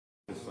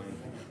thing.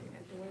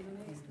 Have to wait till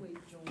next week,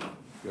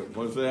 John.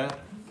 What's that?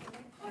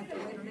 Have to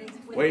wait till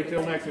next week. Wait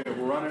till next week.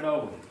 We're running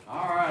over.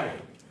 All right.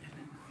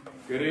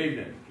 Good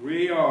evening.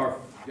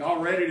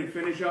 Y'all ready to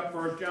finish up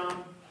 1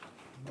 John?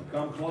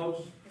 Come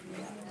close?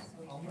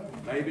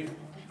 Maybe?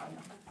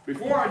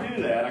 Before I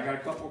do that, I got a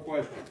couple of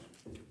questions.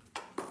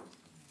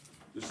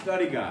 The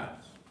study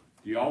guides.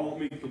 Do y'all want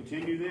me to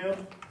continue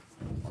them?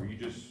 Or you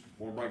just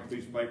want to bring a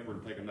piece of paper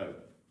and take a note?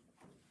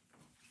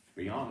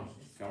 Be honest.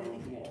 Tell me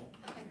what you want.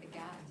 I think the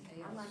guide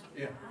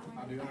Yeah,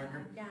 I do.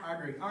 I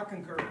agree. I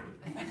concur.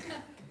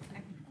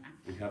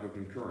 We have a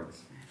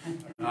concurrence.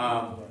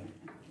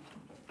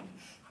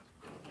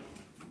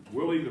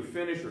 We'll either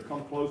finish or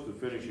come close to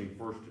finishing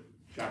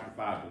chapter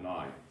 5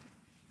 tonight.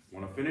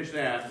 When I finish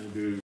that, we'll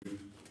do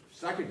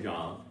 2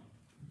 John,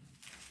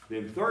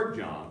 then 3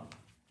 John.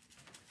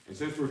 And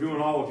since we're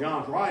doing all of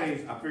John's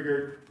writings, I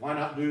figured, why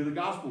not do the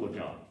Gospel of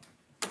John?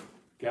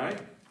 Okay?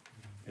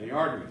 Any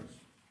arguments?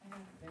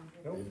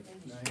 Nope.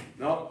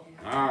 No?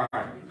 All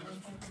right.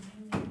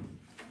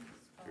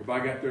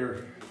 Everybody got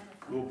their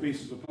little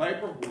pieces of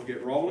paper? We'll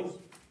get rolling. Is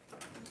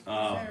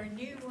there a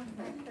new one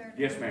back there?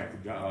 Yes, ma'am.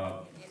 Yes,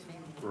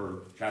 ma'am.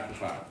 For chapter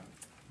 5.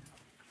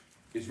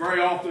 It's very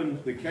often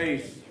the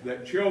case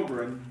that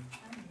children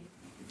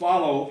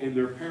follow in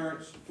their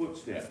parents'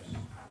 footsteps.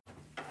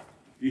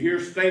 You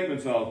hear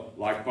statements of,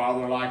 like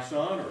father, like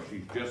son, or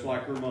she's just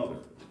like her mother.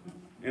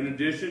 In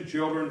addition,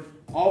 children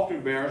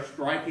often bear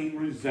striking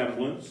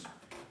resemblance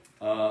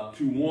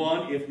to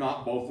one, if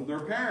not both of their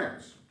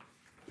parents.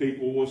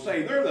 People will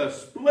say they're the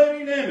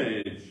splitting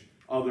image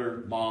of their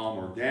mom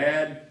or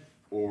dad,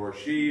 or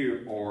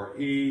she or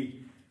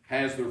he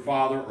has their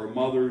father or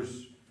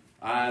mother's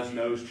eyes,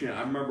 nose, chin.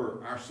 I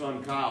remember our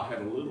son Kyle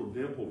had a little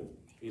dimple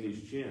in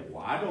his chin.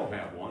 Well, I don't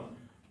have one.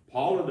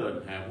 Paula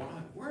doesn't have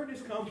one. Where did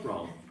this come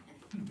from?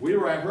 We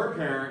were at her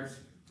parents'.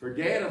 Her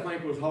dad, I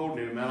think, was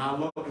holding him, and I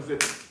looked and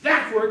said,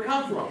 that's where it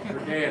comes from. Her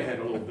dad had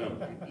a little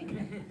dimple.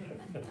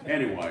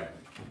 Anyway,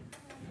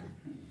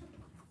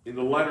 in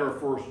the letter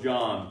of 1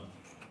 John,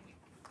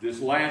 this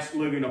last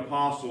living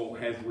apostle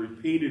has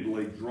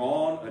repeatedly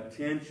drawn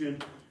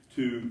attention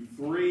to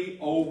 3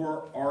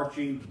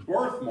 overarching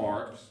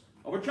birthmarks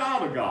of a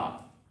child of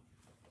God.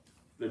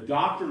 The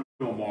doctrinal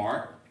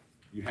mark,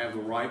 you have the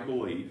right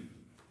belief.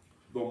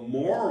 The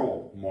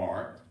moral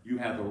mark, you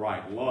have the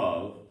right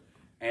love.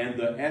 And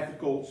the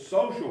ethical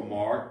social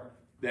mark,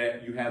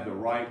 that you have the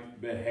right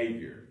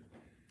behavior.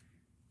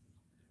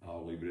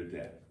 I'll leave it at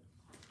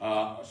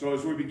that. So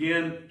as we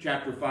begin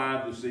chapter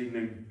 5 this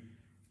evening,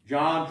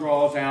 John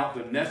draws out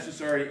the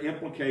necessary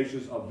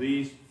implications of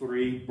these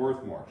 3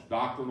 birthmarks: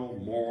 doctrinal,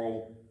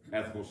 moral,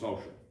 ethical,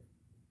 social,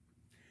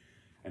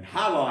 and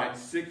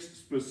highlights 6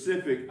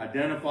 specific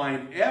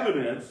identifying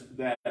evidence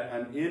that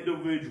an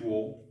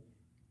individual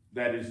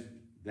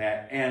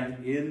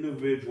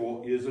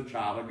is a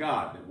child of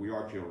God, that we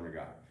are children of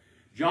God.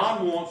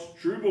 John wants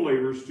true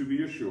believers to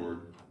be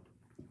assured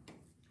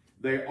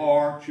they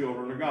are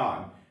children of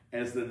God,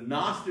 as the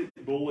Gnostic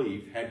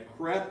belief had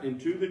crept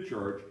into the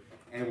church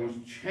and was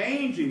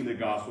changing the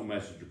gospel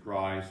message of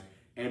Christ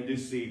and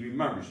deceiving.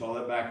 Remember, you saw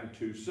that back in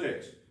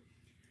 2:6.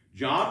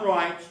 John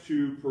writes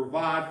to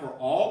provide for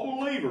all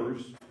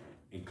believers,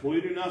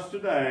 including us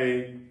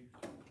today,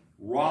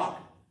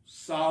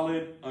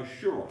 rock-solid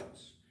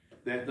assurance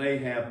that they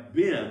have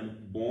been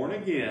born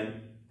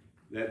again,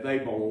 that they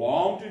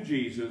belong to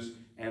Jesus,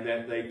 and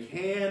that they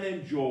can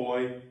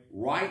enjoy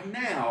right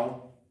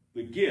now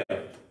the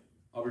gift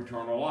of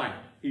eternal life.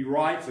 He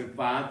writes in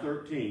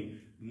 5:13,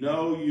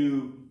 know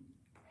you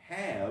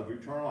have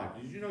eternal life.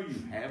 Did you know you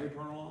have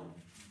eternal life?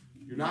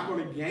 You're not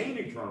going to gain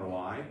eternal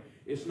life.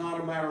 It's not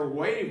a matter of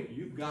waiting.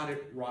 You've got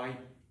it right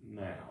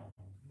now.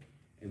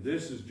 And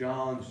this is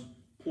John's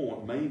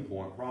point, main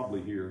point,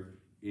 probably here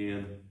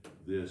in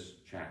this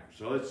chapter.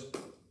 So let's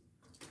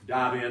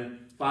dive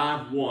in.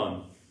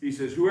 5:1. He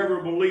says, whoever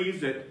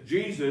believes that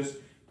Jesus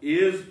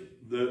is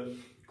the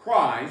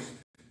Christ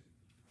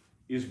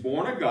is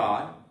born of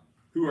God.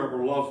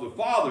 Whoever loves the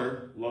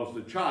Father loves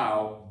the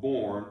child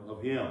born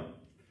of him.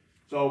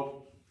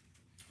 So,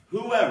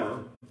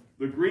 whoever,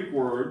 the Greek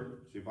word,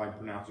 see if I can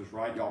pronounce this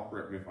right, y'all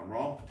correct me if I'm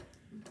wrong,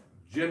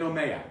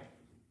 genomai,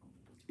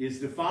 is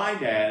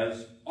defined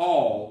as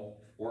all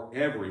or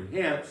every.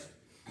 Hence,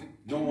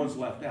 no one's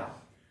left out.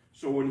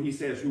 So when he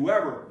says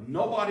whoever,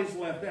 nobody's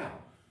left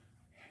out.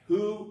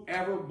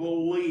 Whoever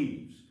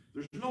believes.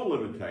 There's no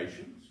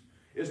limitations.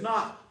 It's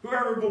not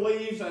whoever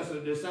believes as a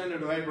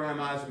descendant of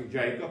Abraham, Isaac, and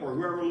Jacob, or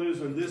whoever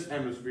lives in this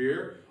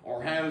hemisphere,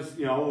 or has,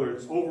 whether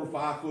it's over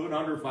 5 foot,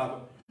 under 5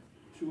 foot.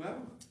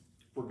 Whoever.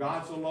 For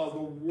God so loved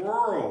the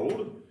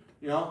world,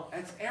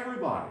 that's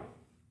everybody.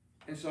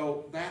 And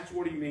so that's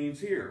what he means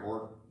here.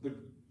 Or the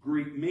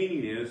Greek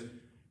meaning is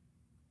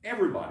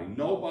everybody.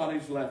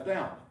 Nobody's left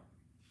out.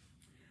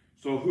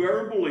 So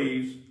whoever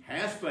believes,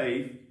 has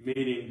faith,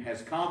 meaning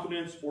has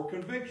confidence or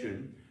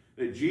conviction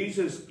that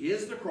Jesus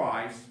is the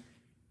Christ,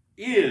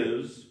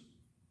 is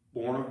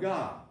born of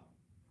God.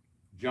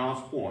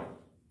 John's point.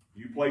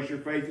 You place your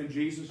faith in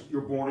Jesus,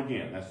 you're born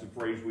again. That's the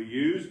phrase we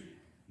use.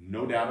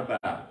 No doubt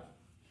about it.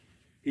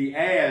 he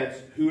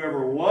adds,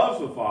 whoever loves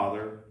the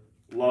Father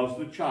loves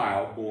the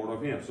child born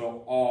of him.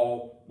 So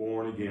all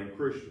born again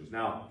Christians.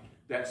 Now,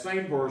 that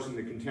same verse in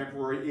the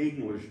contemporary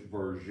English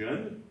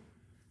version,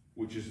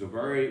 which is a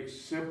very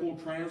simple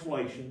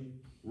translation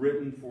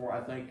written for,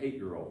 I think,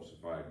 8-year-olds,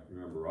 if I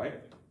remember right.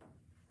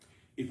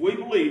 If we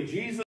believe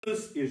Jesus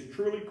is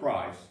truly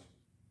Christ,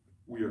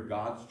 we are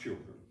God's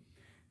children.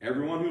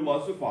 Everyone who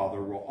loves the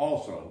Father will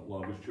also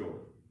love his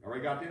children.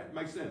 Already got that?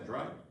 Makes sense,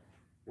 right?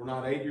 We're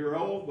not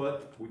 8-year-olds,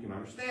 but we can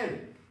understand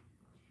it.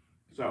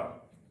 So,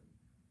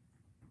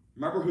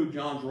 remember who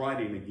John's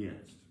writing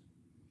against.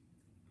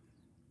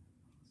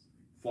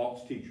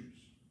 False teachers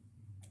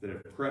that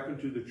have crept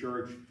into the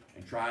church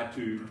and tried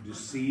to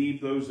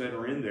deceive those that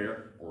are in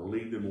there or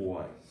lead them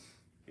away.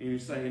 And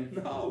he's saying,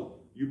 no,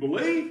 you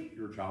believe,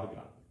 you're a child of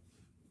God.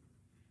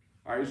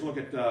 All right, let's look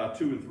at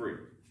 2 and 3.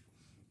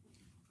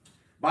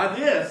 By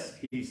this,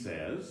 he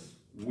says,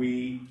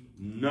 we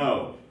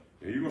know.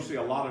 Now, you're going to see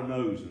a lot of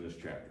no's in this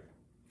chapter.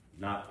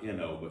 Not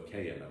N-O, but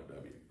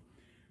K-N-O-W.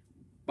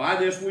 By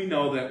this we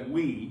know that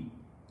we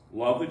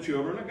love the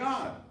children of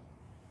God,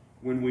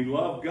 when we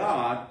love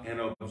God and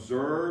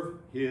observe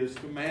his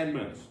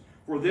commandments.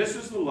 For this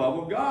is the love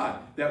of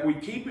God, that we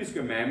keep his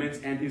commandments,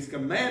 and his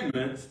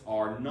commandments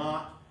are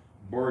not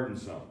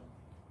burdensome.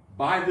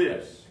 By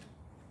this,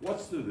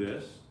 what's the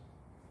this?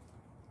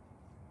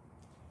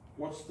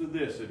 What's the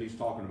this that he's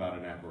talking about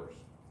in that verse?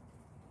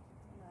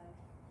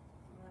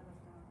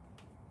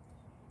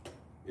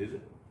 Is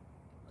it?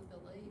 We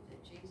believe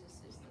that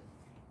Jesus is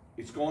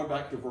the... It's going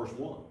back to verse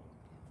 1.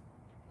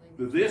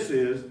 The this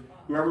is,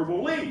 whoever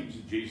believes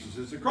that Jesus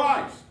is the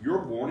Christ, you're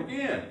born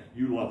again.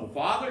 You love the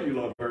Father, you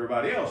love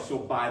everybody else. So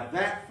by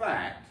that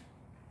fact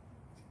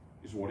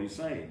is what he's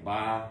saying.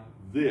 By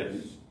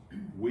this,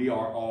 we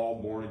are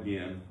all born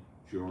again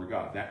children of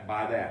God.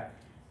 By that.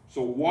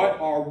 So what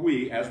are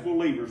we as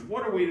believers,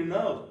 what are we to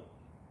know?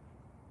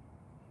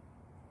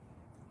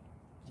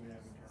 I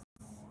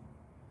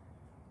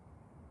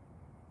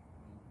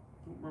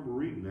don't remember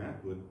reading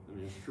that, but I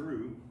mean, it's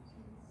true.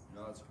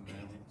 God's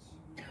commandments.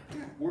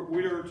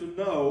 We are to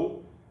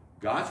know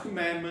God's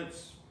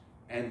commandments,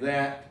 and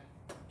that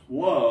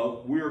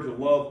love, we are to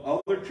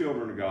love other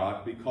children of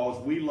God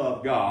because we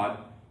love God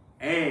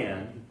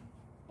and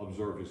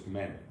observe his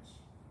commandments.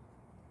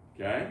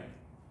 Okay?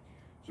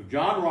 So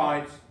John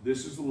writes,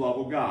 this is the love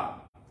of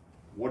God.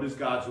 What is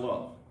God's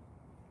love?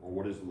 Or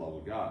what is the love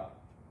of God?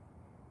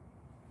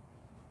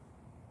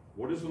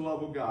 What is the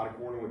love of God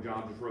according to what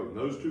John just wrote in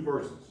those 2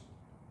 verses?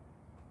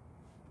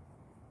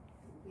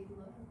 We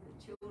love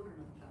the children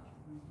of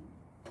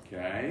God.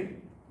 Okay?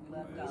 We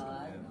love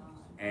God,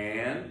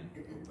 And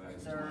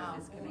observe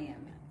his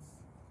commandments.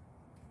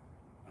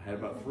 I had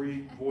about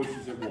 3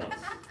 voices at once.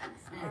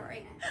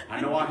 Sorry. I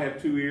know I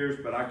have 2 ears,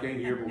 but I can't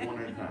hear but one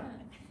at a time.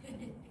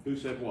 Who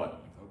said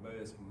what? Obey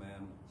his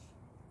commandments.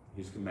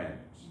 His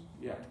commandments.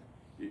 Yeah.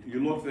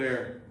 You look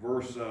there,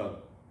 verse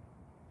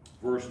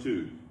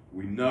 2.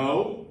 We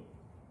know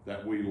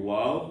that we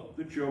love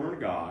the children of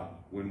God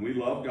when we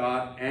love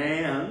God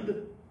and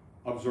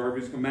observe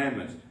his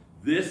commandments.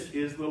 This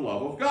is the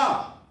love of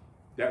God,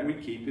 that we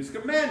keep his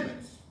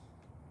commandments.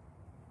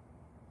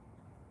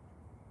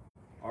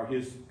 Are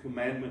his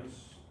commandments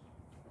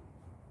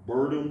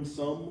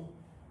burdensome,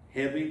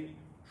 heavy,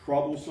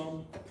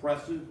 troublesome,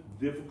 oppressive,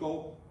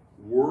 difficult,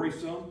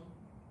 worrisome?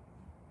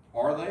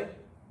 Are they?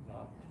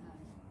 No.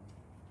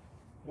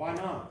 Why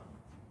not?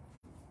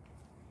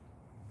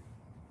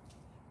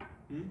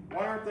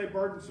 Why aren't they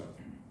burdensome?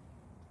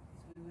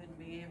 We wouldn't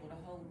be able to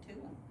hold to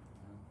them.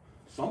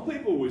 Some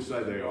people would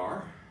say they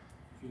are.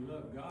 If you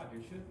love God,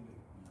 you shouldn't be.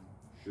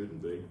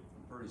 Shouldn't be.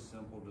 Pretty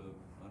simple to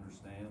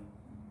understand.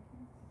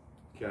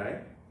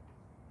 Okay.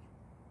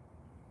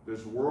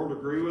 Does the world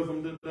agree with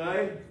them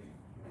today?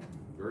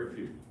 Very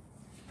few.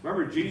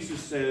 Remember, Jesus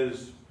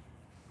says,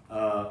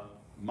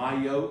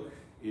 my yoke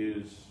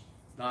is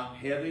not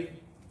heavy.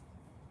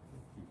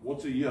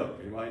 What's a yoke?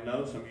 Anybody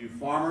know? Some of you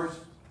farmers?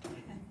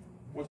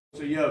 What's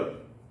a yoke?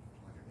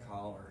 Like a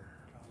collar.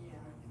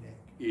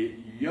 It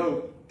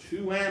yoked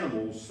 2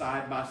 animals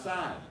side by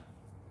side.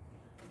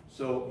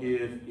 So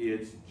if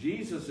it's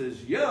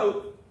Jesus'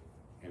 yoke,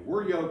 and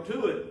we're yoked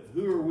to it,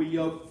 who are we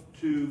yoked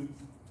to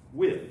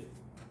with?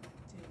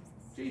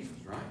 Jesus,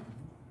 right?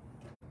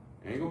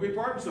 Ain't going to be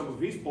burdensome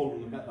if he's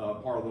pulling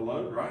part of the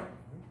load, right?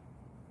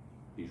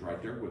 He's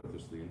right there with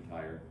us the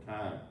entire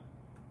time.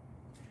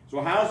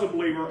 So how is a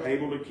believer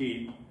able to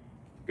keep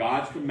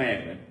God's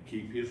commandment,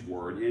 keep his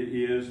word? It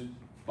is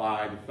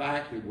by the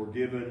fact that we're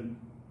given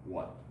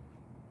what?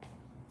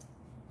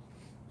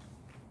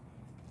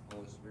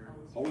 Holy Spirit.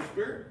 Holy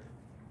Spirit.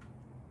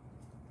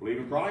 Believe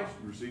in Christ,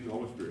 you receive the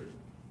Holy Spirit.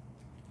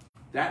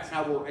 That's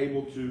how we're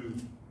able to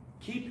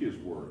keep his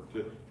word,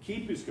 to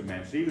keep his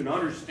commandments, to even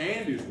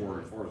understand his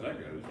word as far as that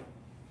goes.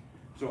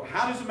 So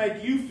how does it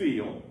make you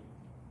feel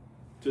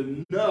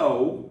to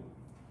know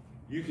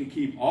you can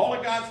keep all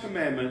of God's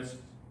commandments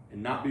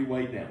and not be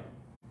weighed down?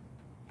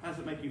 How does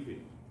it make you feel?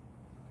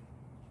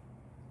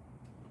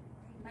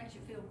 Makes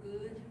you feel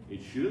good. It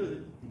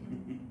should.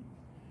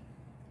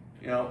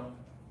 You know,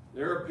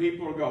 There are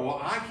people who go,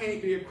 well, I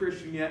can't be a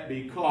Christian yet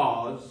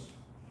because,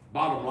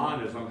 bottom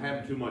line is, I'm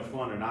having too much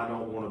fun and I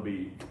don't want to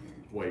be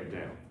weighed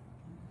down.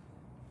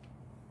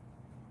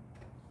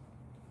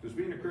 Does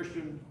being a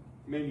Christian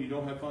mean you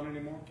don't have fun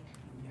anymore?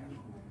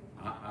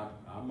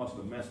 I must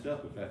have messed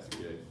up if that's the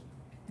case.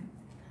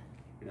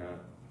 You know,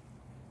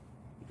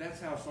 but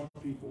that's how some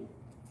people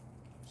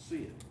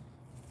see it.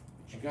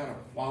 But you got to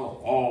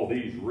follow all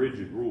these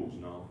rigid rules.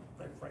 No,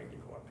 They're afraid to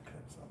go up to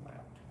cut some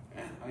out.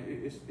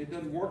 it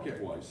doesn't work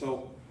that way.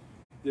 So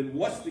then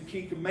what's the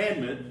key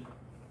commandment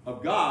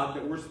of God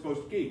that we're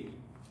supposed to keep?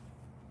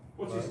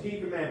 What's his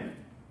key commandment?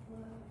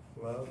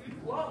 Love.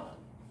 Love.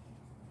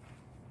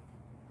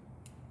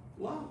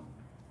 Love.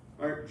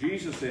 All right,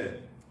 Jesus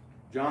said,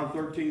 John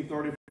 13,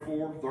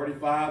 34,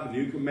 35, the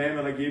new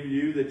commandment I give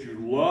you, that you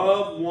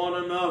love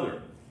one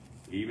another,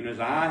 even as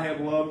I have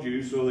loved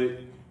you, so that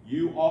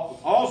you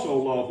also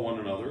love one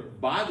another.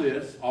 By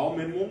this, all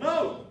men will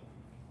know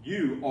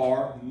you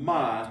are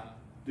my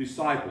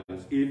disciples,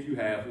 if you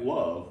have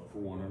love for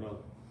one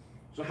another.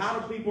 So how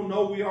do people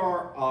know we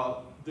are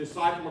a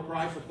disciple of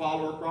Christ, a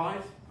follower of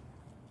Christ?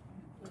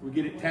 We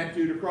get it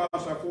tattooed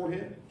across our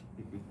forehead.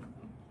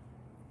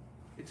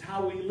 It's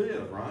how we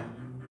live, right?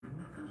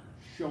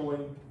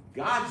 Showing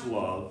God's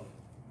love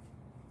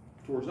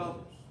towards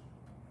others,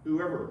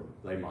 whoever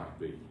they might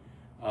be.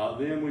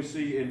 Then we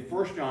see in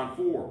 1 John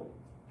 4,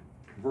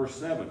 verse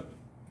 7,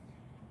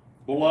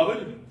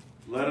 Beloved,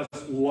 let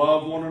us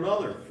love one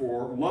another,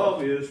 for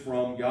love is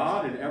from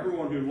God, and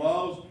everyone who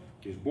loves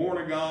is born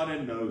of God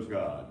and knows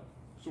God.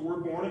 So we're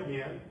born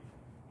again.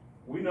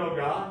 We know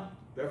God,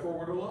 therefore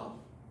we're to love.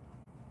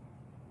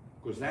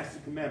 Because that's the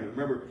commandment.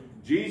 Remember,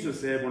 Jesus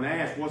said when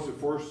asked, what's the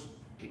first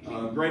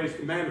greatest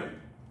commandment?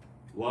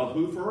 Love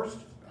who first?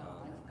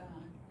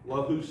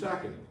 Love who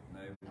second?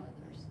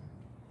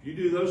 If you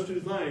do those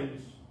two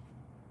things,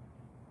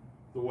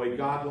 the way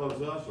God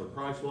loves us or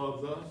Christ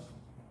loves us,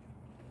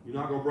 you're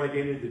not going to break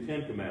any of the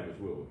 10 commandments,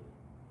 will we?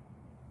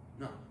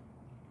 No.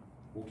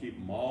 We'll keep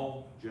them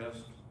all just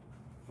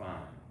fine.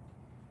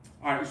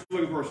 All right, let's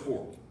look at verse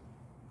 4.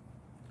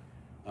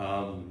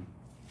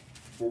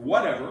 For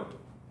whatever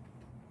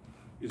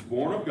is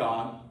born of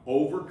God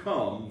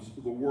overcomes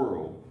the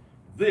world.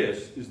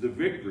 This is the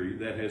victory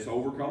that has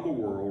overcome the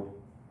world,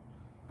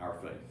 our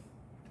faith.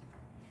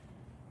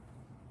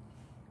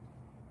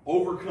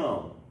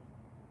 Overcome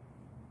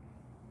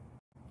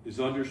is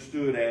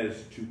understood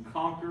as to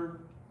conquer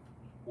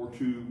or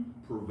to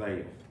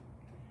prevail.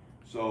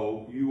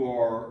 So you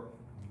are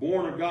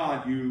born of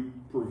God, you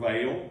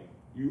prevail,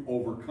 you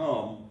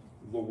overcome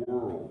the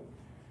world.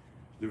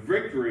 The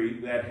victory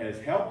that has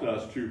helped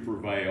us to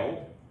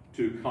prevail,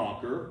 to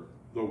conquer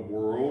the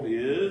world,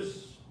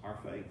 is our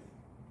faith.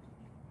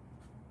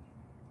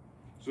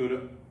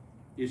 So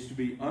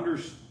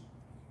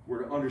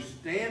we're to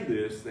understand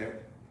this,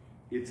 that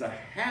it's a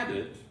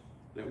habit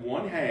that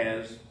one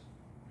has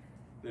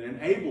that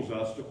enables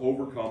us to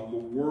overcome the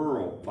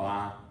world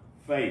by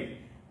faith.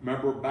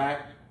 Remember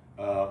back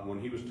when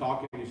he was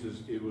talking, he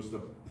says it was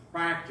the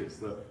practice,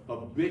 the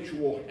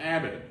habitual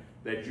habit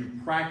that you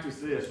practice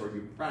this or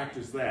you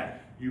practice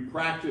that. You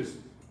practice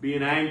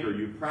being angry.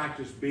 You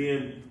practice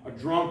being a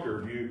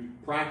drunkard. You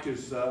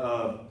practice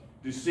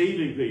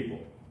deceiving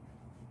people.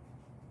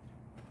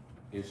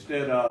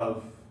 Instead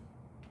of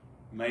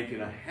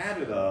making a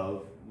habit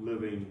of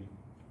living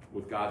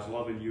with God's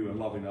loving you and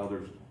loving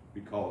others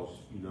because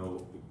you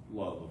know the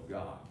love of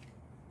God.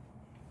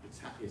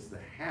 It's the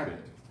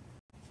habit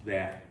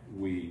that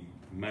we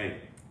make.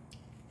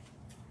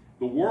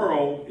 The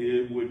world,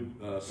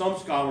 some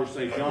scholars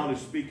say John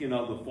is speaking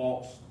of the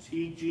false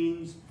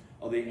teachings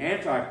of the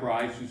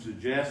Antichrist who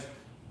suggest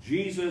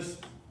Jesus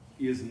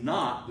is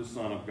not the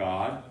Son of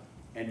God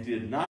and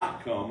did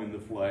not come in the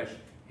flesh.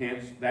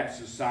 Hence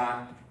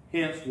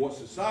what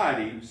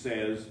society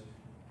says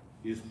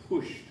is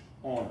pushed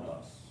on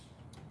us.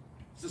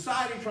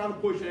 Society trying to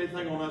push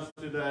anything on us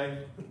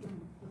today?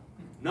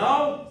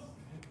 No?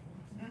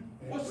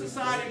 What's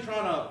society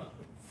trying to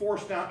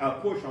push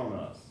on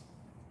us?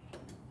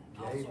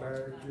 Gay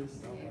marriages,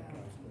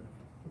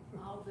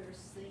 all their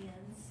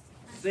sins.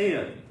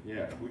 Sin.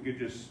 Yeah, we could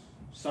just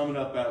sum it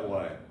up that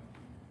way.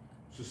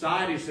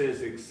 Society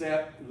says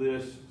accept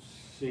this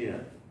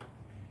sin.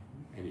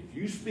 And if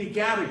you speak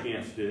out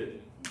against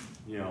it,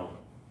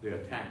 they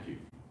attack you.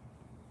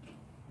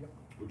 Yep.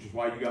 Which is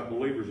why you got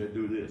believers that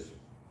do this.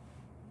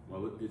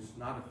 Well, it's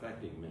not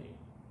affecting me.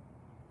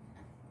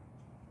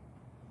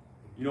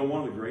 You know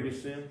one of the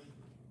greatest sins?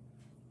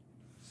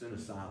 Sin of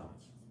silence.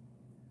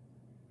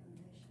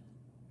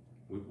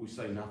 We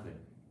say nothing.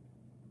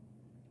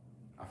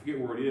 I forget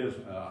where it is.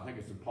 I think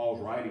it's in Paul's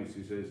writings.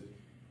 He says,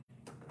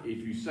 if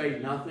you say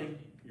nothing,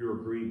 you're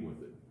agreeing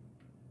with it.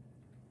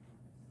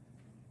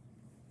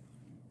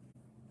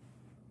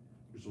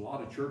 There's a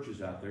lot of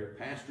churches out there,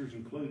 pastors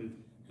included,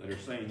 that are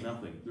saying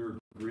nothing. They're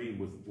agreeing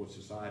with what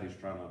society's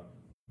trying to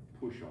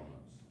push on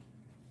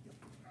us.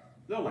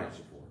 They'll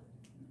answer for it.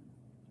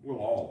 We'll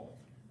all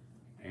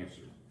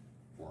answer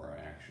for our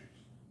actions.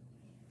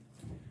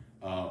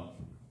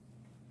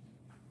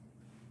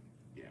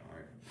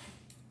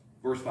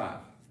 Verse 5.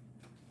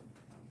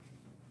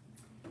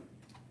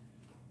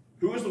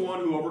 Who is the one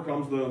who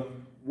overcomes the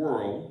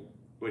world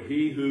but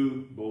he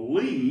who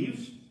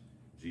believes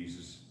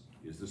Jesus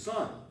is the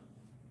Son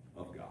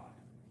of God?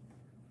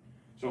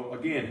 So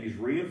again, he's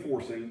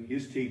reinforcing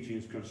his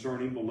teachings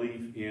concerning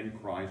belief in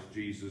Christ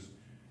Jesus.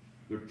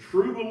 The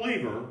true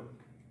believer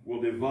will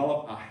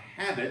develop a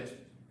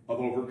habit of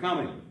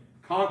overcoming,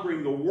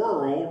 conquering the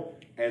world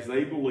as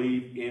they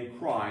believe in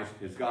Christ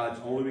as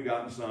God's only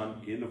begotten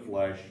Son in the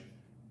flesh,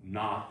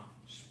 not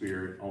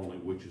spirit only,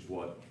 which is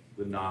what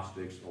the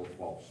Gnostics or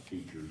false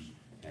teachers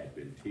had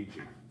been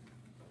teaching.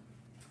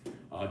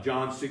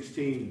 John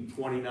 16,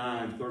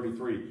 29,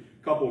 33,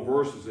 a couple of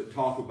verses that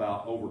talk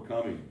about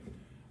overcoming.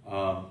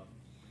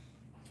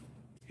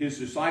 His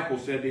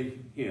disciples said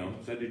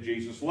to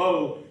Jesus,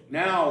 "Lo,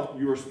 now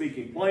you are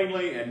speaking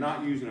plainly and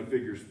not using a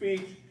figure of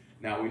speech.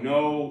 Now we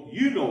know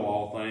you know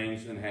all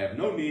things and have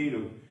no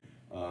need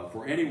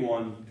for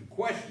anyone to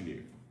question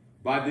you.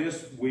 By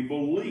this we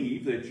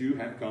believe that you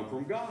have come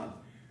from God."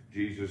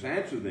 Jesus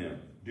answered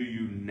them, "Do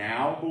you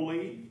now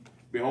believe?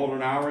 Behold,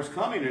 an hour is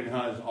coming and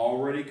has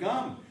already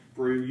come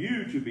for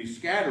you to be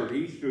scattered,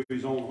 each to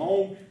his own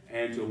home,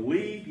 and to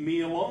leave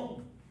me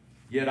alone.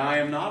 Yet I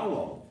am not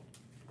alone,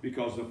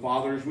 because the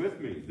Father is with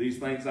me. These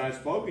things I have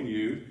spoken to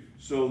you,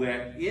 so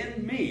that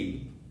in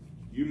me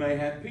you may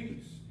have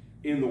peace.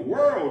 In the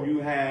world you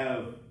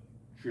have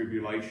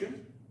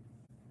tribulation,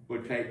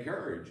 but take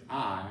courage.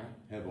 I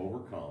have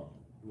overcome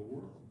the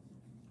world."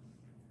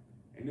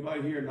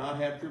 Anybody here not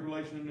have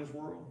tribulation in this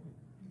world?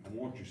 I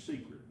want your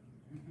secret.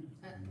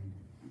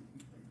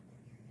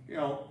 You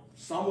know,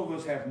 some of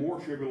us have more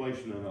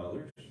tribulation than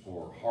others,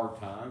 or hard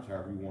times,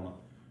 however you want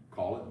to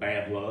call it,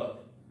 bad luck.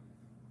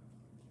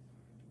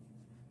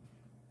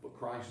 But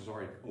Christ has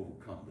already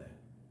overcome that.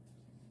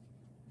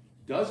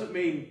 Doesn't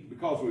mean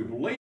because we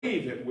believe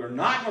that we're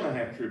not going to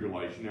have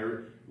tribulation,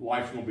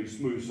 life's going to be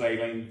smooth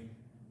sailing.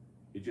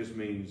 It just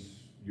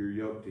means you're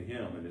yoked to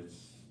him and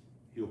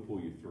he'll pull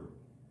you through.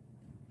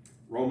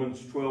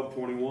 Romans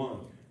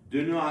 12:21.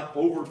 Do not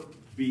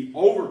be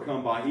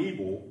overcome by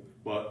evil,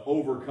 but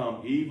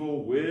overcome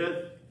evil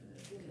with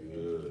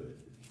good.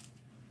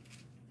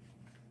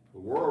 The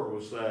world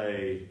will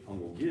say, I'm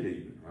going to get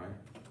even, right?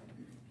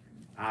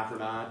 Eye for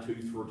an eye,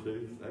 tooth for a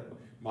tooth. That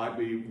might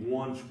be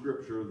one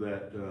scripture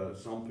that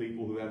some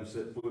people who haven't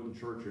set foot in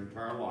church their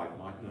entire life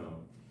might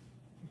know.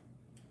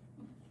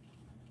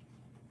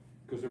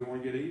 Because they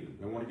want to get even.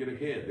 They want to get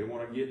ahead. They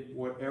want to get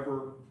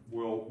whatever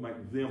will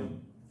make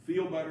them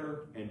feel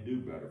better and do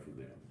better for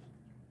them.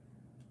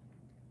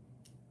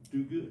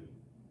 Do good.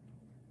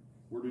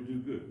 We're to do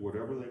good,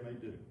 whatever they may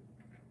do.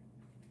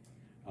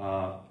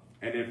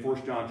 And in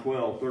 1 John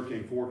 12,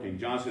 13, 14,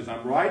 John says,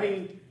 I'm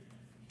writing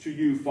to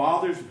you,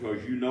 fathers,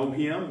 because you know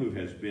him who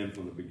has been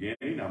from the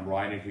beginning. I'm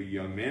writing to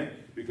you, young men,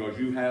 because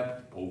you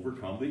have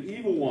overcome the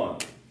evil one.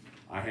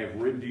 I have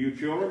written to you,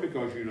 children,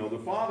 because you know the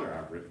Father.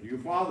 I've written to you,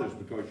 fathers,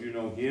 because you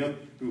know him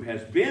who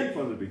has been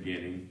from the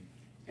beginning.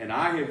 And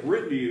I have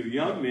written to you,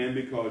 young men,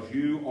 because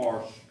you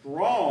are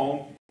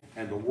strong,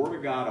 and the word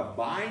of God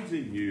abides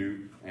in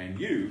you, and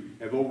you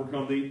have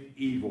overcome the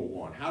evil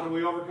one. How do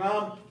we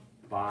overcome?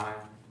 By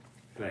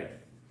faith.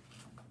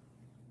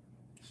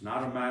 It's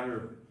not a matter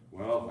of,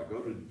 well, if I go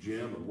to the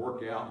gym and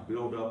work out and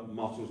build up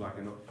muscles, I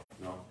can...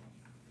 No.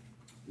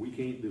 We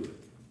can't do it.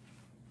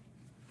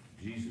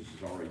 Jesus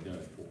has already done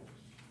it for us.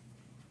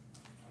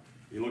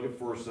 You look at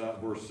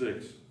verse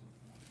 6.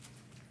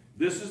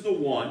 This is the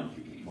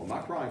one, well,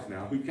 not Christ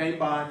now, who came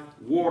by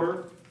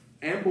water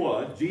and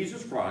blood,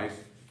 Jesus Christ,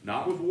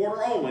 not with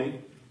water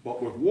only,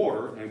 but with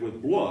water and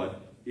with blood.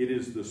 It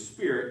is the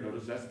Spirit,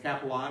 notice that's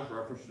capitalized,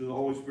 reference to the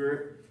Holy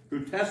Spirit,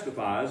 who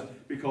testifies,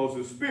 because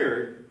the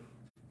Spirit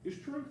is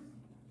truth.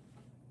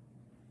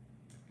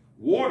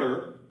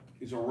 Water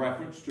is a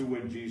reference to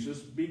when Jesus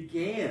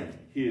began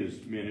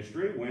his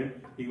ministry, when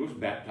he was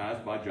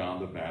baptized by John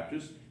the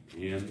Baptist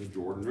in the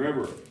Jordan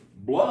River.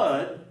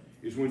 Blood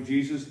is when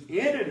Jesus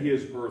ended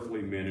his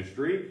earthly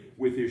ministry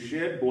with his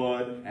shed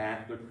blood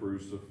at the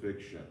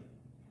crucifixion.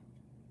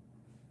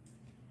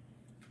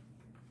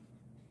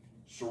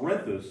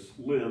 Cerinthus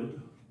lived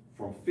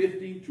from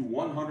 50 to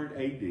 100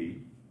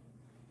 AD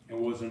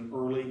and was an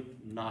early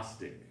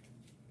Gnostic.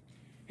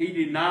 He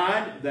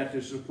denied that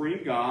the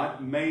supreme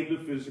God made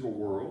the physical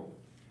world.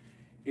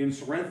 In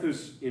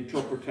Cerinthus'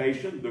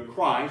 interpretation, the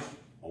Christ,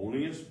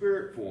 only in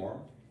spirit form,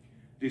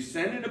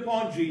 descended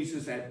upon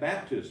Jesus at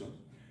baptism,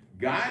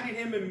 guided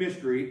him in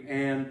mystery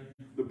and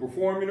the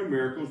performing of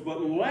miracles,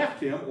 but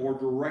left him, or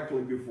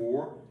directly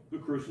before, the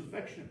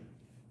crucifixion.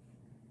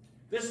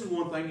 This is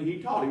one thing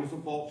he taught. He was a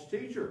false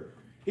teacher.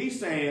 He's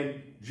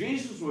saying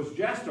Jesus was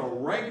just a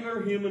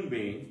regular human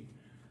being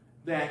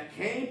that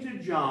came to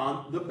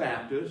John the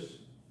Baptist,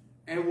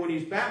 and when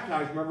he's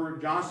baptized, remember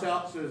John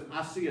says,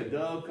 I see a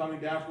dove coming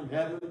down from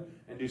heaven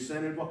and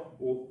descended.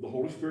 Well, the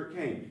Holy Spirit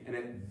came. And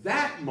at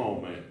that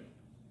moment,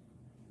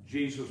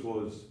 Jesus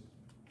was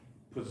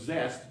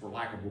possessed, for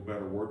lack of a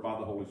better word, by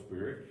the Holy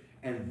Spirit.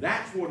 And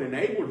that's what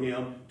enabled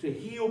him to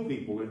heal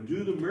people and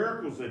do the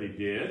miracles that he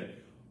did.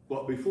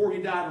 But before he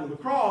died on the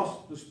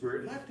cross, the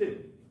Spirit left him.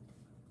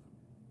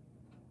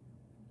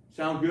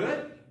 Sound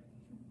good?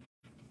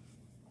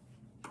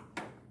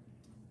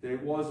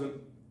 It wasn't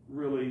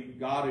really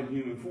God in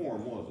human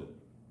form, was it?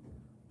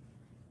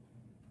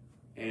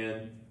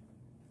 And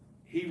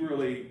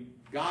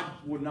God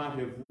would not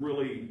have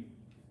really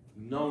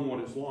known what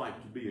it's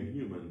like to be a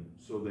human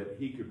so that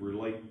he could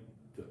relate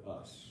to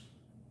us.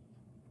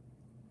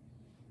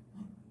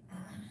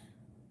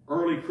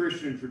 Early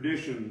Christian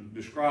tradition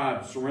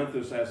described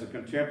Cerinthus as a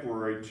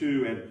contemporary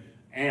to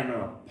and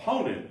an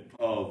opponent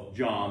of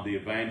John the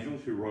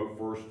Evangelist, who wrote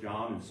 1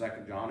 John and 2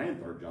 John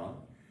and 3 John,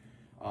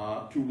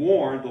 to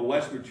warn the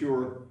less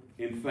mature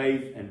in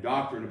faith and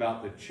doctrine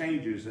about the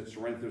changes that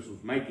Cerinthus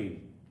was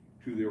making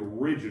to the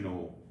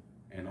original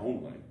and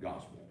only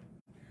gospel.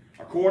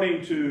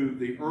 According to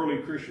the early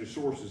Christian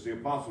sources, the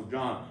Apostle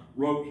John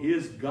wrote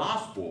his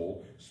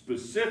gospel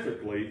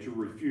specifically to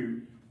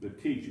refute the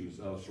teachings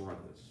of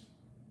Cerinthus.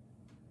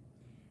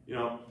 You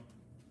know,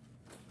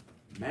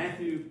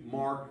 Matthew,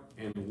 Mark,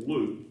 and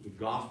Luke, the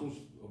Gospels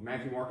of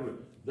Matthew, Mark, and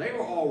Luke, they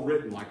were all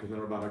written like within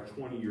about a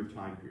 20-year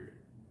time period.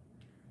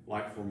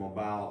 Like from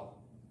about,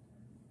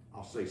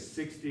 I'll say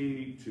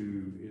 60s,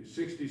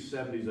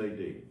 70s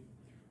AD.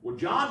 Well,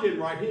 John didn't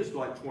write his till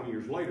like 20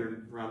 years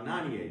later, around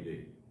 90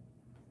 AD.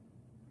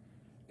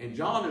 And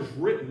John is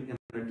written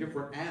in a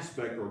different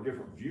aspect or a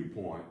different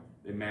viewpoint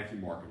than Matthew,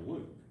 Mark, and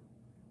Luke.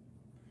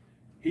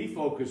 He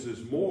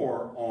focuses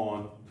more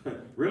on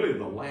really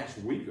the last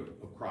week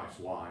of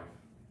Christ's life,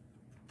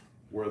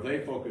 where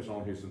they focus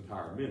on his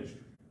entire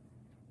ministry.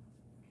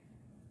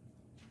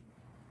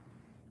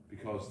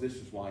 Because this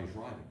is why he's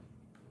writing.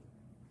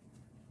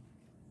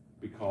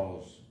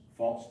 Because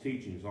false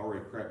teaching has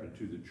already crept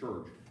into the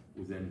church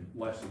within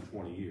less than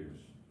 20 years.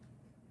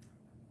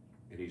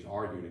 And he's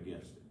arguing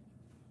against it.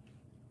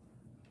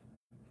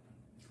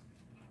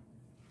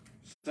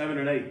 7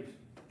 and 8.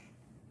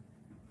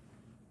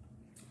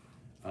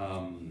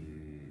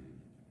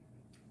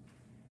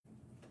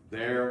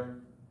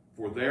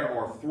 There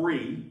are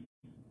three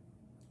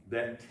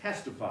that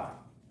testify: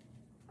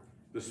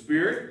 the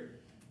Spirit,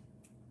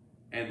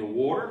 and the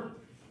water,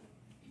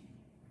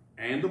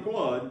 and the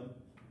blood.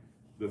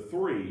 The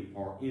three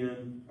are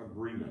in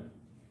agreement.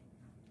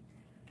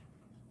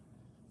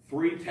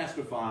 Three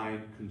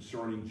testifying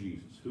concerning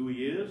Jesus: who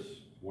he is,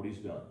 what he's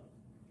done.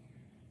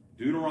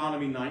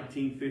 Deuteronomy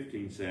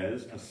 19:15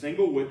 says, "A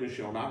single witness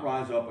shall not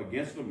rise up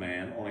against a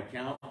man on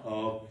account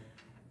of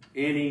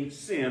any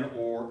sin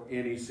or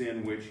any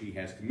sin which he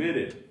has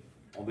committed.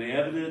 On the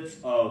evidence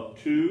of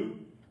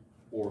 2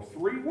 or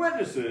 3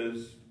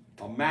 witnesses,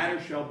 a matter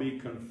shall be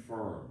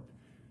confirmed."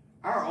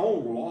 Our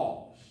own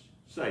laws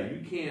say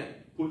you can't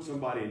put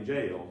somebody in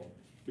jail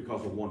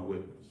because of 1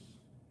 witness.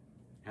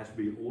 It has to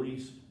be at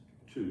least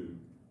 2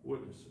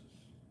 witnesses.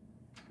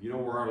 You know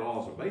where our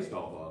laws are based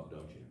off of,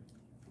 don't you?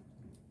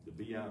 The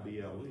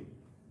Bible.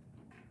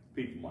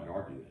 People might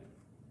argue that.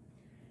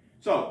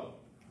 So,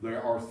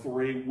 there are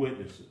 3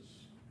 witnesses.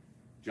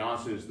 John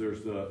says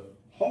there's the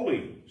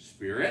Holy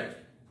Spirit,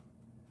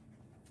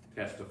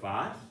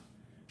 testifies.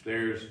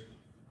 There's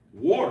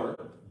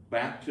water,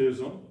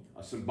 baptism,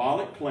 a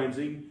symbolic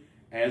cleansing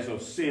as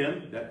of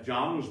sin that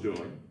John was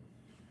doing.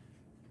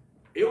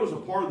 It was a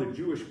part of the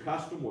Jewish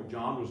custom, what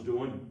John was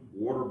doing,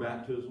 water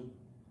baptism,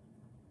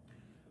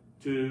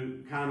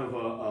 to kind of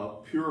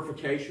a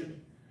purification,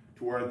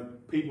 to where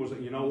people say,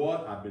 you know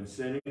what, I've been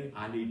sinning,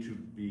 I need to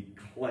be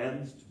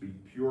cleansed, to be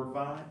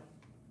purified.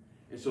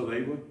 And so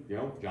they would,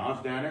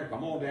 John's down there,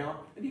 come on down,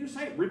 and he was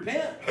saying,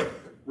 repent.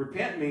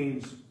 Repent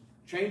means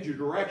change your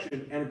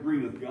direction and agree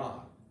with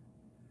God.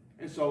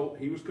 And so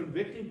he was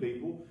convicting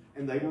people,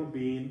 and they were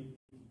being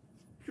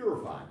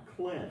purified,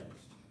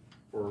 cleansed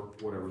for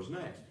whatever's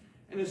next.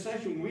 And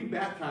essentially, when we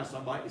baptize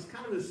somebody, it's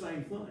kind of the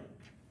same thing.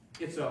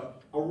 It's a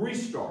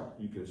restart,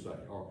 you can say,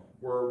 or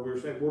where we're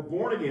saying we're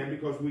born again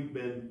because we've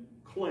been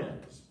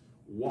cleansed,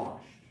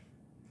 washed.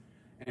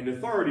 And the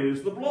third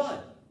is the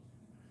blood.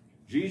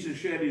 Jesus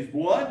shed his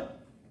blood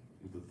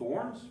with the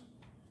thorns,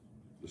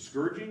 the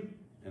scourging,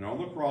 and on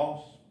the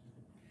cross.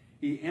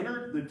 He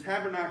entered the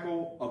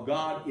tabernacle of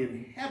God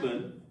in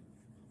heaven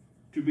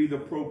to be the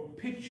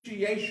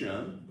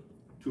propitiation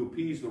to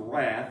appease the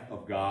wrath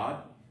of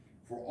God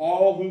for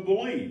all who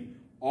believe.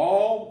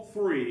 All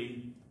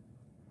 3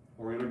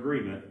 are in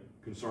agreement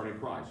concerning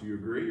Christ. Do you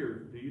agree or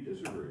do you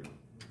disagree?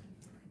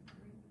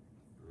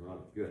 All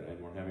right, good. I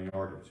didn't want to have any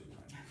arguments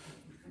tonight.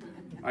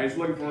 I just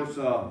look at verse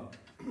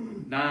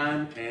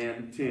 9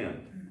 and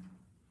 10.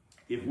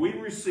 If we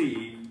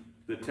receive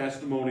the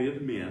testimony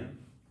of men,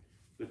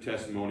 the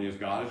testimony of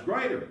God is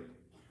greater.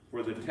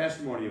 For the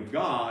testimony of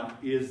God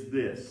is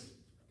this,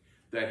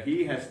 that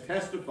he has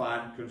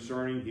testified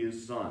concerning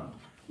his Son.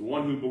 The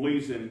one who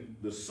believes in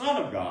the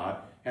Son of God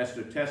has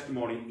the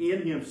testimony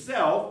in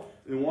himself.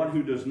 The one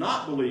who does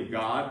not believe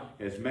God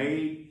has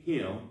made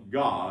him,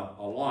 God,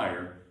 a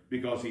liar,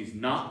 because he's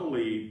not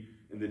believed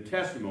in the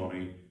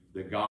testimony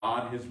that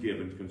God has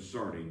given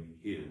concerning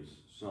his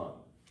Son.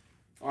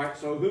 All right,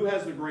 so who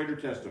has the greater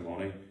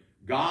testimony?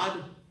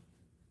 God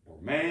or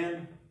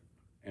man?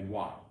 And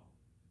why?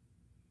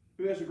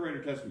 Who has a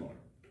greater testimony?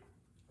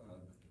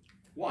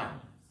 Why?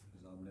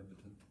 He's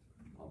omnipotent.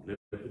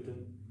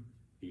 Omnipotent.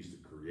 He's the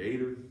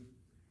creator.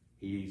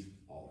 He's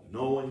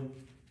all-knowing.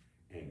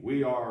 And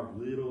we are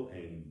little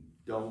and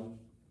don't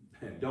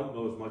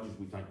know as much as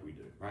we think we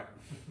do, right?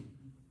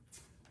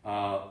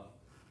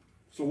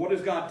 So what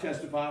does God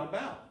testify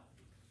about?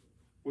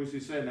 What does he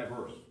say in that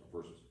verse?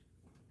 Verses?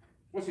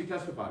 What's he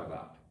testified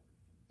about?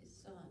 His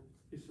son.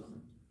 His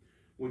son.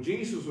 When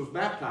Jesus was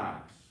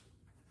baptized,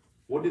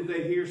 what did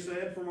they hear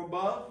said from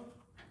above?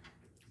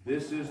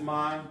 This is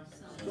my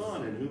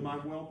son in whom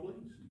I'm well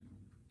pleased.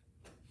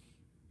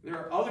 There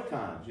are other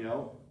times,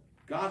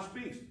 God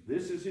speaks.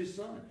 This is his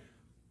son.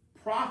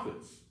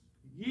 Prophets,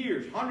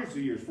 years, hundreds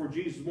of years before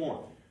Jesus was born,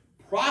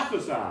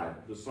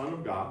 prophesied the Son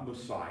of God,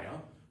 Messiah,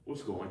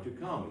 was going to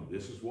come. And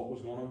this is what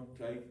was going to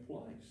take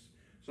place.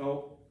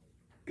 So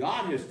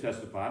God has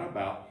testified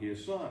about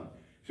his son.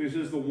 So he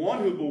says the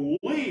one who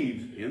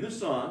believes in the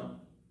Son,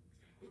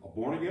 a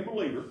born-again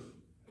believer,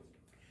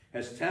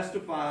 has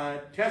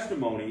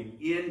testimony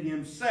in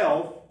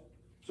himself.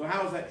 So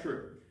how is that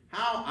true?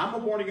 I'm a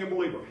born-again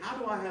believer. How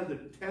do I have the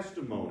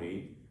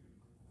testimony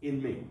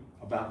in me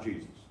about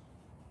Jesus?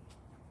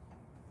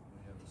 We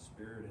have the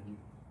Spirit in you.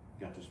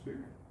 Got the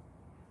Spirit.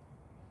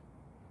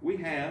 We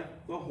have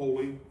the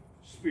Holy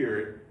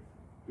Spirit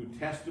who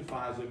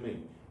testifies in me.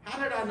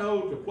 How did I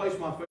know to place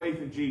my faith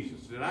in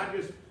Jesus? Did I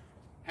just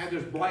have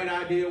this bright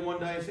idea one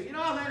day and say,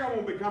 I think I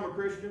want to become a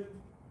Christian?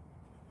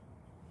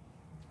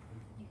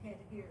 You had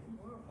to hear the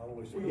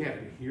word. We have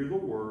to hear the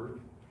Word,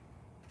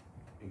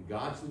 and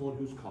God's the one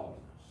who's calling us.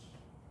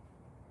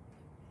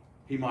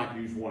 He might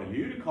use one of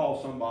you to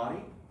call somebody.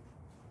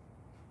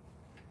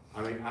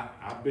 I mean,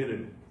 I've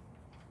been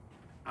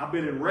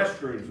in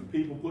restrooms and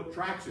people put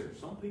tracts there.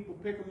 Some people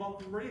pick them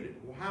up and read it.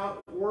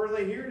 Well, where are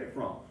they hearing it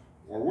from?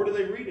 Or where do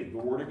they read it? The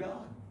Word of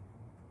God.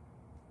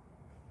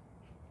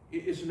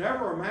 It's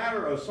never a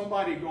matter of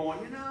somebody going,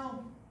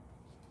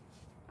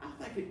 I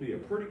think it'd be a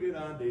pretty good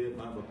idea if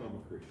I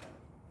become a Christian.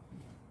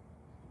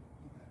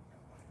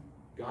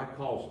 God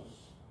calls us.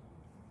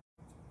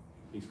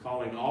 He's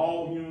calling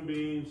all human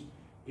beings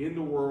in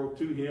the world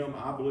to him,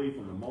 I believe,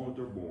 from the moment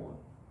they're born.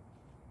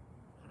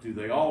 Do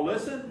they all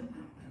listen?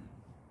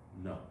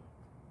 No.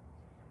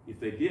 If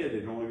they did,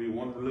 there'd only be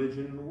one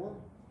religion in the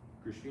world,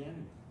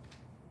 Christianity.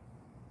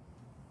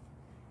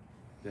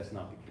 That's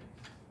not the case.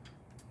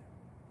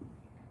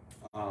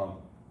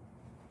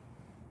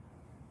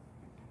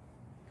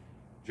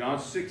 John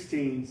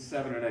 16,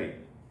 7 and 8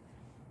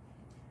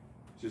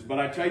 says, but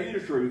I tell you the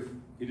truth,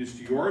 it is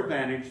to your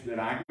advantage that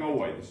I go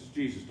away. This is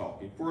Jesus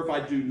talking. For if I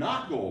do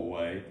not go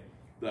away,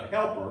 the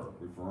Helper,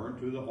 referring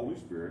to the Holy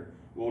Spirit,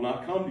 will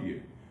not come to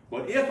you.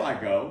 But if I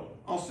go,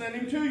 I'll send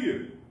him to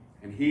you.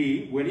 And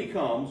he, when he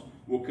comes,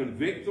 will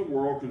convict the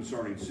world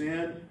concerning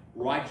sin,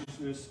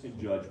 righteousness, and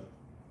judgment.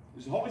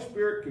 Is the Holy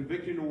Spirit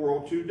convicting the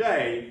world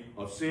today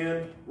of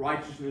sin,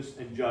 righteousness,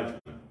 and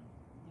judgment?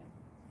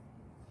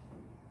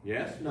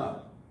 Yes?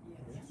 No?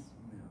 Yes.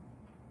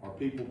 Are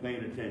people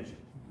paying attention?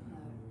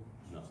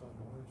 No.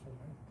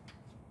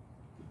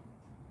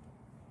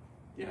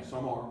 Yeah,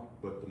 some are,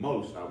 but the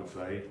most, I would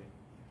say,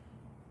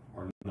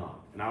 are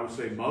not. And I would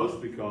say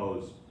most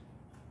because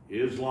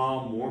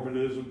Islam,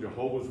 Mormonism,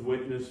 Jehovah's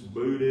Witness,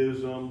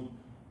 Buddhism,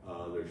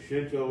 there's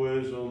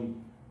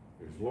Shintoism,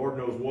 there's Lord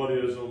knows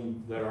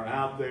what-ism that are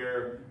out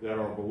there, that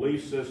are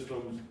belief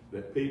systems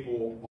that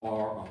people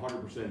are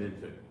 100%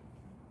 into.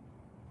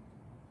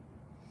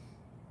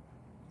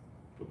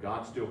 But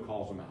God still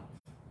calls them out.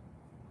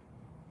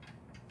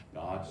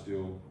 God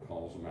still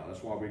calls them out.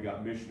 That's why we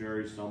got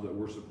missionaries, some that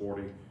we're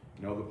supporting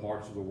in other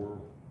parts of the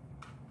world.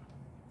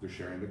 They're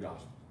sharing the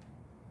gospel.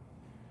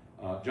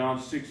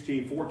 John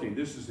 16, 14.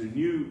 This is the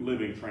New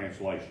Living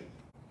Translation.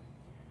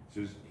 It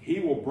says, he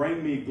will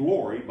bring me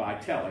glory by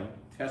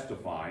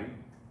testifying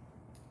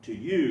to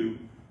you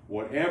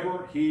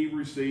whatever he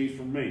receives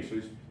from me.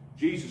 So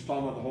Jesus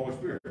talking about the Holy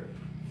Spirit.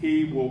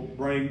 He will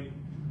bring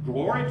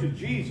glory to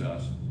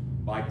Jesus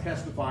by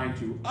testifying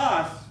to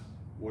us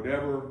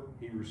whatever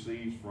he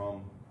receives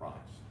from Christ.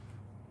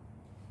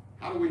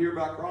 How do we hear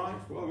about Christ?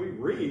 Well, we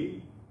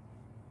read.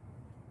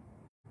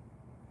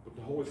 But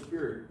the Holy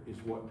Spirit is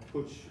what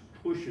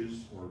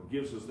pushes or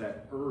gives us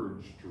that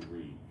urge to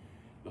read.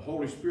 The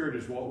Holy Spirit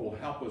is what will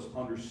help us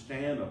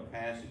understand a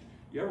passage.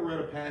 You ever read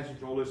a passage,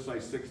 let's say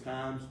 6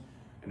 times,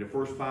 and the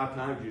first 5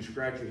 times you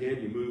scratch your head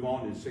and you move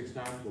on, and 6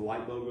 times the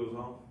light bulb goes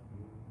on?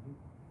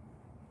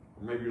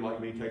 Or maybe you're like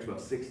me, it takes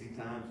about 60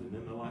 times and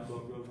then the light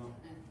bulb goes on?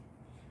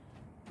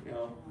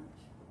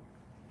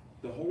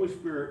 The Holy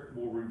Spirit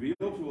will reveal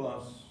to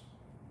us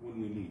when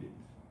we need it.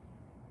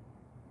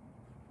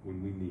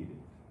 When we need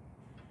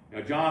it.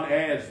 Now John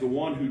adds, the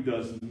one who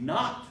does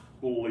not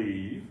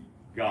believe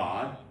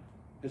God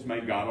has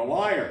made God a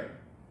liar,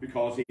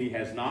 because he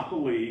has not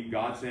believed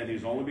God sent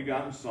his only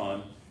begotten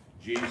Son,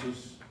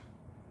 Jesus,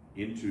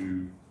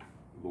 into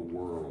the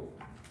world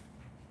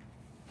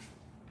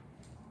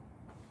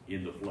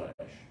in the flesh.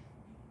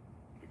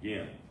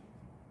 Again,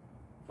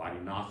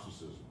 fighting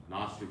Gnosticism.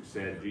 Gnostics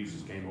said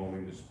Jesus came only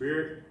in the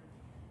spirit.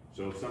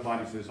 So if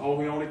somebody says, oh,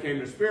 he only came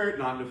in the spirit,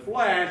 not in the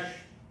flesh,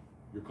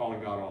 you're calling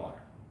God a liar.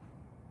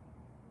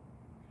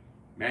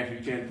 Matthew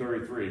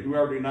 10:33,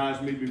 whoever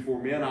denies me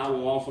before men, I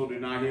will also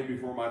deny him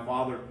before my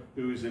Father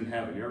who is in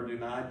heaven. You ever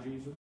denied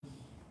Jesus? I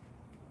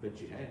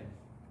bet you have.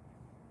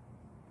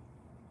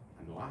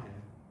 I know I have.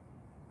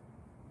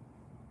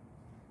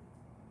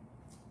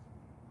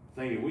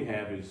 The thing that we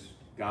have is,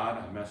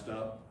 God, I messed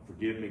up.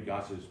 Forgive me.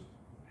 God says,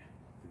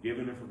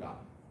 forgiven and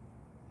forgotten.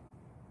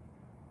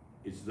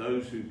 It's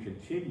those who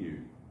continue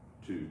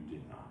to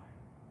deny.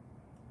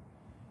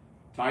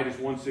 Titus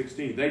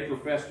 1:16, they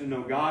profess to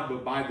know God,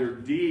 but by their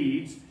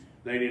deeds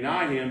they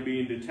deny him,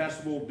 being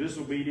detestable,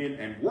 disobedient,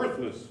 and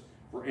worthless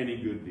for any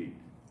good deed.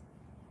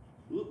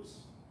 Oops.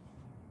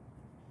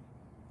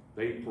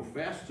 They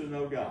profess to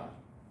know God,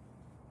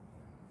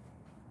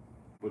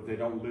 but they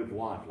don't live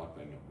life like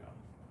they know God.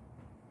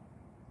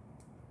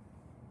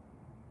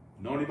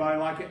 Know anybody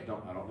like it?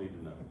 I don't need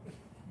to know.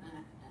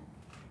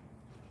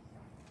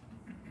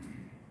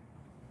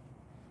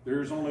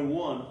 There's only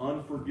one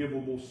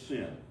unforgivable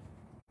sin.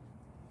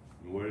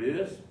 You know what it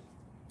is?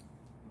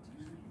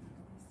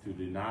 To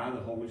deny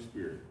the Holy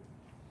Spirit.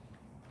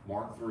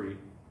 Mark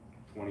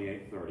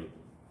 3:28-30.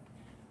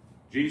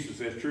 Jesus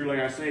says,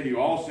 truly I say to you,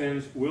 all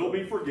sins will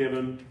be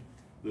forgiven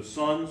the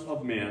sons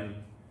of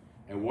men,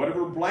 and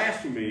whatever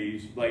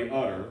blasphemies they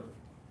utter,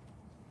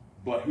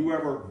 but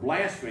whoever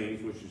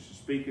blasphemes, which is to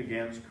speak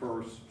against,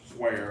 curse,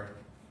 swear,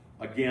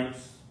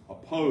 against,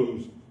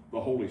 oppose the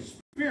Holy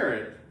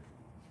Spirit,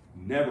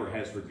 never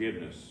has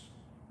forgiveness,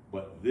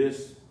 but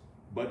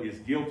is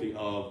guilty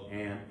of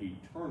an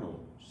eternal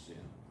sin.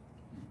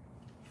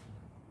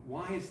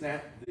 Why is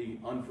that the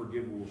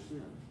unforgivable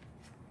sin?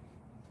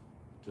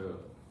 To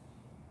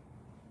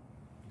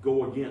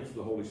go against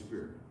the Holy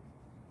Spirit.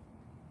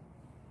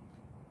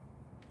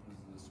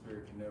 Because the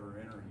Spirit can never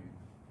enter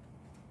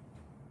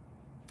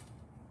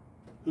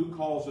you. Who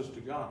calls us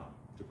to God?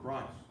 To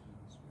Christ.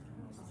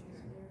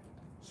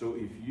 So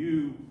if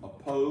you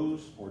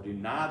oppose or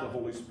deny the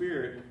Holy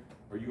Spirit,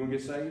 are you going to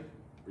get saved?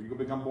 Are you going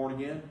to become born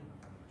again?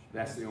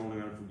 That's the only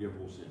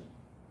unforgivable sin.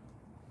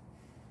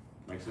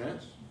 Make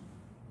sense?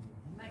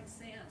 Makes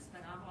sense,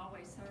 but I've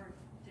always heard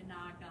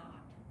deny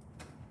God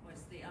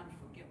was the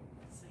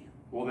unforgivable sin.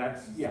 Well,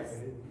 that's, yes.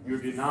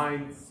 You're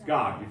denying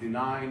God. You're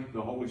denying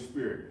the Holy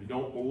Spirit. You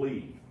don't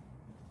believe.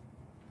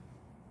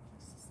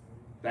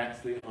 That's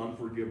the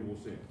unforgivable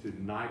sin. To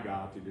deny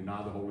God, to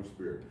deny the Holy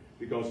Spirit.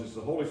 Because it's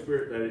the Holy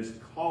Spirit that is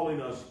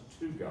calling us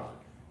to God,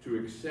 to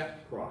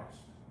accept Christ.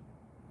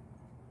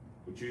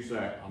 But you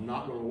say, I'm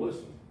not going to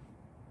listen.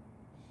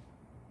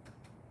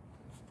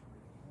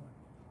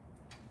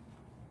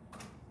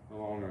 How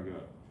long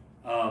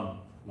ago?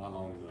 Not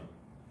long ago.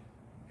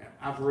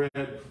 I've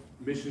read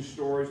mission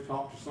stories,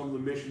 talked to some of the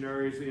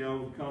missionaries,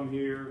 who come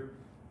here,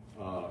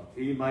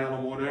 email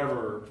them,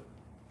 whatever.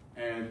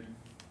 And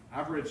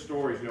I've read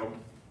stories,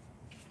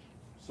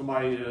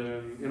 somebody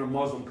in a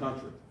Muslim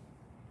country.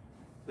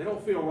 They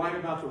don't feel right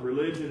about the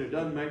religion. It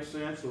doesn't make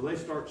sense. So they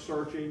start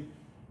searching.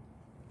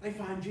 They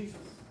find Jesus.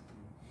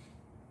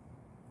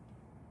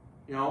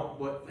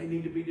 But they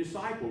need to be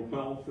discipled.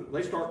 Well,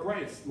 they start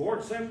praying.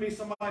 Lord, send me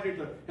somebody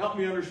to help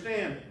me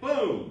understand.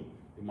 Boom.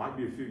 It might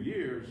be a few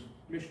years.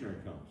 Missionary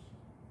comes.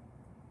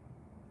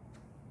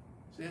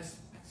 See, that's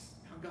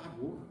how God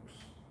works.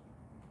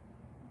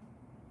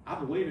 I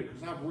believe it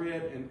because I've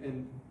read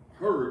and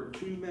heard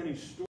too many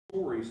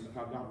stories of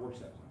how God works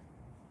that way.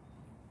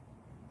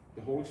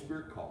 The Holy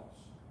Spirit calls.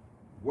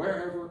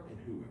 Wherever and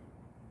whoever.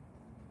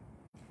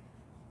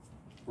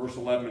 Verse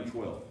 11 and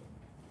 12.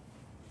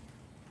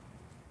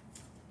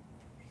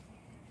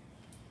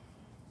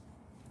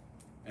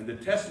 And the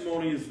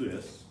testimony is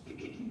this,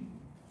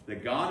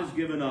 that God has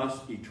given us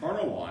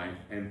eternal life,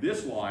 and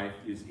this life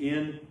is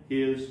in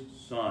His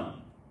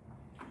Son.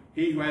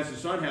 He who has the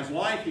Son has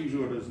life. He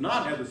who does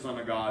not have the Son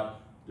of God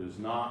does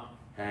not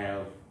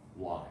have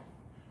life.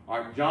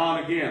 All right,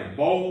 John again,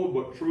 bold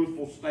but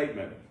truthful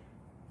statement.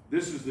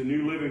 This is the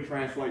New Living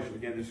Translation.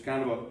 Again, this is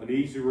kind of an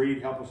easy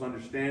read, help us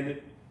understand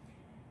it.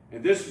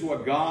 And this is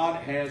what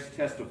God has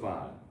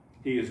testified.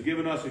 He has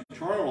given us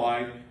eternal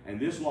life, and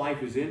this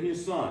life is in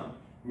His Son.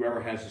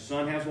 Whoever has the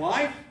Son has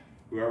life.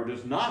 Whoever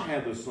does not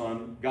have the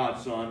Son,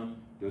 God's Son,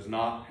 does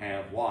not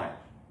have life.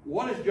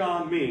 What does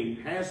John mean?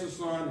 Has the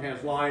Son,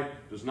 has life,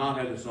 does not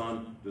have the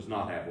Son, does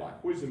not have life.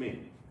 What does it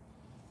mean?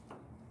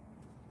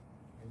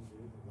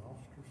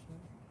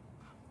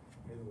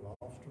 Either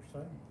lost or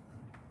saved.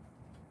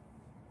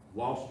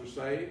 Lost or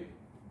saved?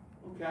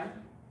 Okay.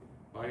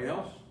 Anybody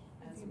else?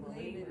 As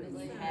believers,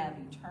 we have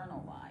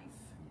eternal life.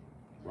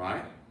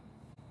 Right?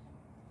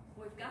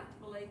 We've got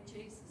to believe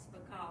Jesus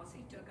because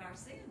He took our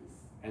sins.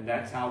 And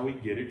that's how we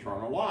get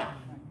eternal life.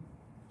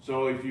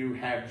 So if you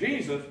have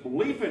Jesus,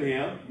 belief in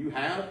Him, you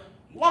have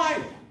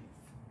life.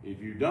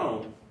 If you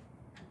don't,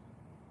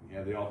 you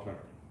have the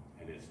alternative.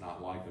 And it's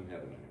not life in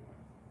heaven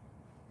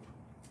anyway.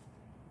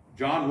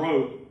 John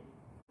wrote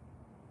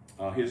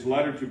his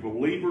letter to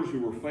believers who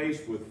were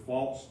faced with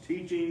false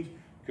teachings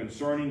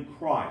concerning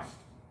Christ.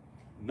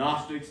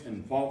 Gnostics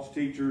and false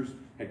teachers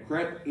had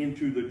crept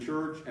into the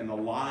church and the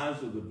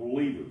lives of the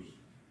believers.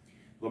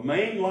 The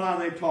main lie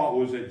they taught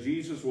was that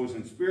Jesus was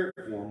in spirit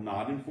form,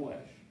 not in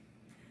flesh.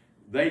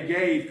 They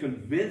gave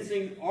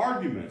convincing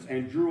arguments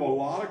and drew a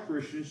lot of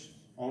Christians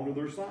onto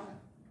their side.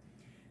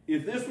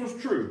 If this was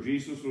true,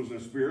 Jesus was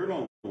in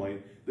spirit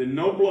only, then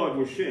no blood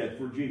was shed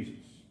for Jesus,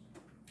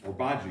 or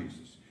by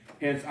Jesus.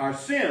 Hence, our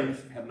sins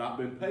have not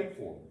been paid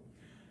for.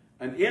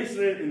 An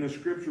incident in the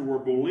scripture where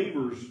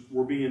believers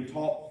were being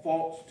taught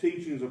false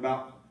teachings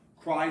about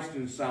Christ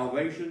and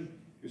salvation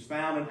is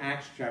found in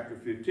Acts chapter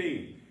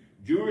 15.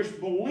 Jewish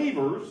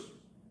believers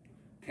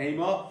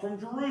came up from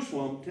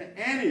Jerusalem to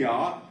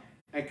Antioch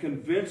and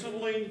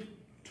convincingly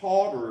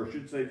taught, or I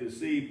should say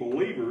deceived,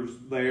 believers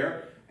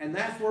there. And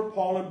that's where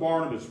Paul and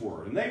Barnabas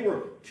were. And they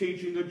were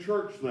teaching the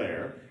church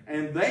there.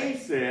 And they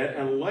said,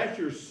 unless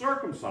you're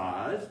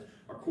circumcised,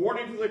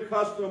 according to the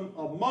custom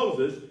of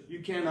Moses, you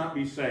cannot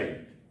be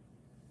saved.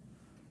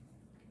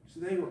 So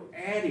they were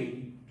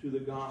adding to the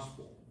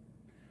gospel.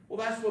 Well,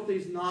 that's what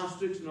these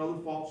Gnostics and other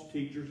false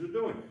teachers are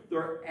doing.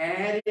 They're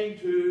adding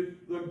to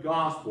the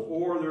gospel,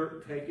 or they're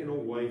taking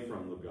away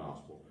from the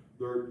gospel.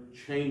 They're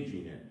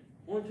changing it.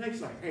 Only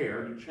takes a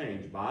hair to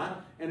change by it,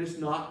 and it's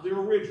not the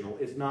original.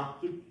 It's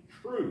not the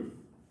truth.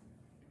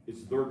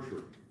 It's their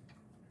truth.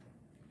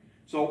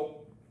 So,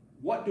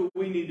 what do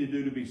we need to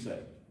do to be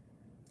saved?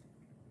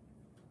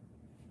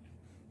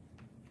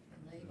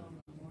 Believe on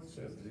the Lord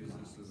Accept Jesus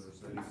Jesus Christ. is our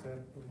Savior.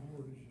 Accept the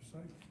Lord as your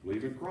Savior.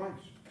 Believe in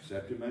Christ.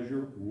 Accept Him as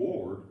your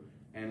Lord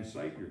and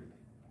Savior.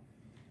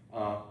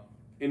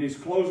 In his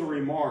closing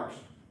remarks,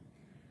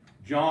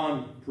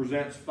 John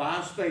presents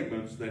 5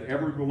 statements that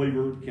every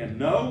believer can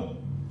know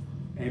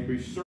and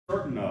be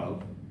certain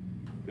of,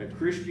 that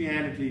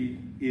Christianity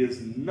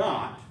is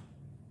not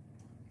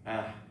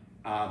and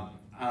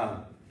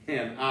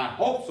I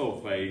hope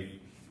so faith,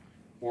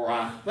 or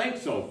I think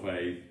so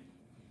faith,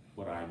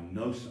 but I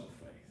know so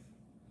faith.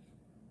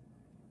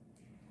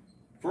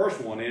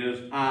 First one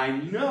is, I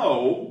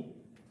know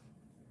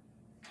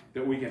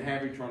that we can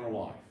have eternal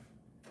life.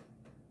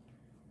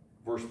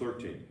 Verse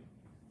 13.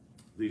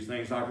 These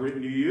things I've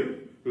written to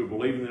you who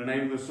believe in the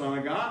name of the Son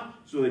of God,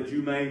 so that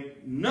you may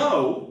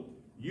know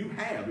you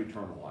have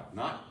eternal life.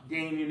 Not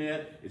gaining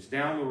it, it's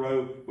down the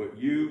road, but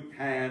you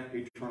have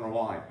eternal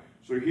life.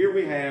 So here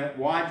we have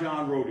why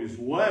John wrote his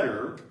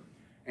letter,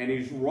 and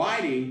he's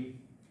writing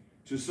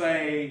to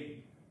say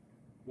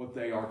what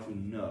they are to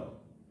know.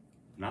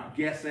 Not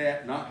guess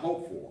at, not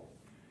hope for.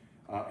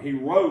 He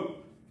wrote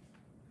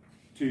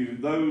to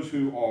those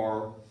who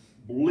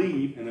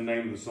believe in the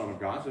name of the Son of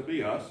God, so that'd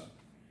be us,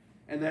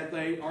 and that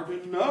they are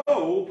to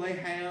know they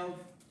have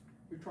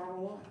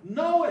eternal life.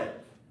 Know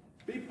it.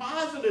 Be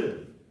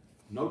positive.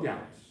 No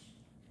doubts.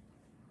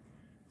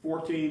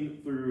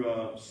 14 through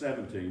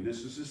 17.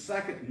 This is his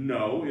second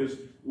no, is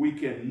we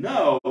can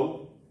know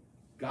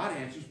God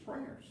answers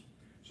prayers.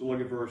 So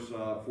look at verse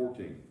 14,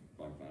 if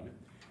I can find it.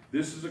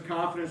 This is a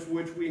confidence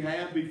which we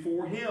have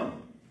before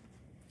Him,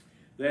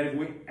 that if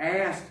we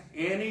ask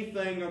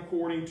anything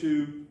according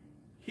to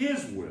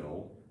His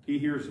will, He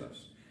hears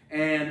us.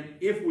 And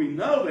if we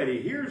know that He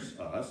hears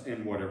us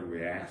in whatever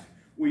we ask,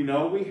 we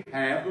know we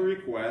have the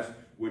request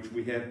which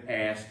we have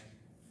asked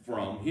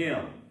from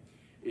Him.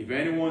 If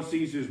anyone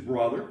sees his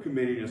brother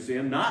committing a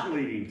sin not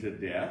leading to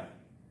death,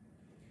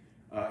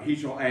 he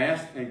shall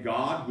ask, and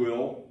God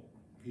will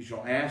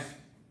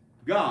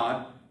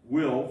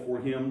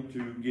for him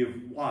to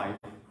give life.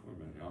 Wait a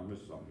minute, I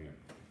missed something here.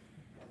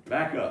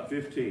 Back up,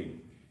 15.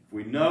 If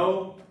we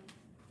know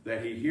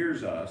that He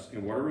hears us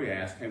in whatever we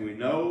ask, and we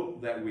know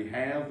that we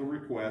have the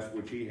request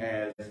which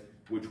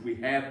we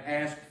have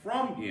asked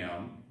from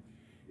Him,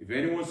 if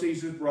anyone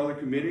sees his brother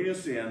committing a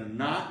sin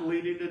not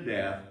leading to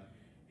death,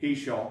 he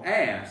shall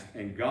ask,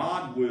 and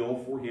God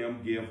will for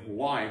him give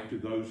life to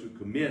those who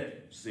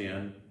commit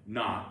sin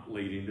not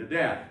leading to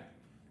death.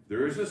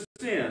 There is a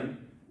sin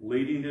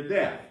leading to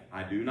death.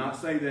 I do not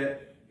say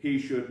that he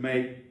should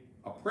make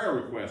a prayer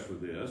request for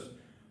this.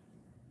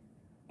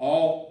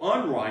 All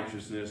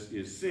unrighteousness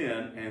is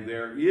sin, and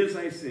there is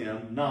a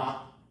sin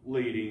not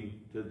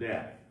leading to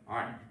death. All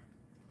right.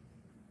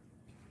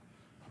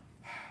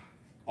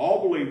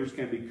 All believers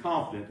can be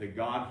confident that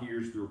God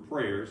hears their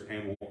prayers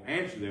and will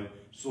answer them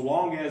so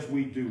long as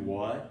we do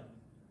what?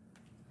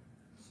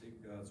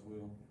 Seek God's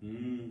will.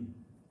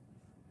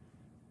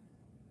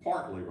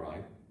 Partly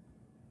right.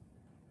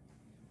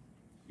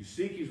 You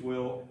seek His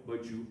will,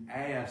 but you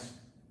ask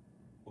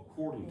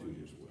according to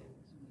His will.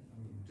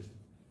 Just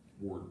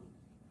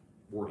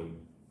wording.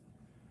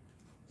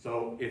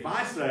 So if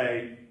I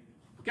say,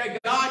 okay,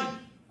 God,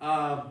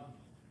 I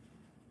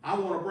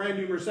want a brand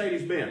new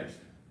Mercedes-Benz.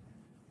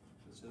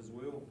 It's His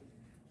will.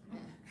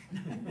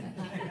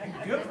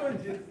 Good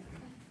one.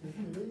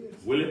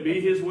 Will it be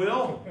His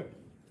will?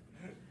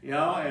 You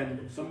know,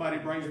 and somebody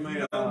brings me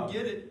a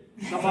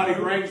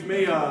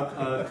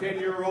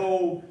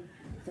 10-year-old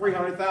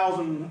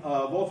 300,000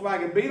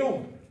 Volkswagen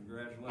Beetle.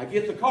 Congratulations. I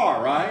get the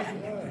car, right?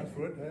 Yeah, that's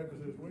what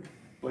happens this week.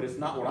 But it's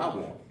not what I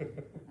want.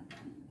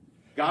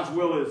 God's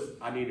will is,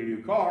 I need a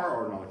new car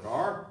or another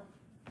car,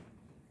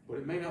 but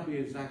it may not be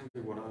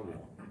exactly what I want.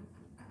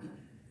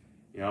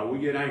 You know, we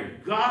get angry.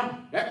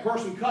 God, that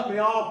person cut me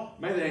off.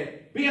 May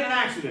they be in an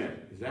accident.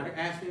 Is that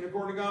asking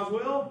according to God's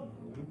will?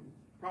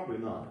 Probably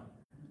not.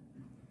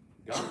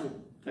 God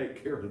will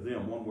take care of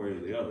them one way or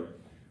the other.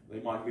 They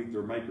might meet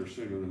their maker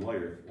sooner than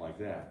later like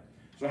that.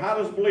 So how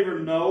does a believer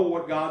know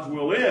what God's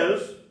will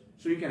is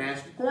so he can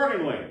ask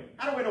accordingly?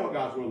 How do we know what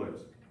God's will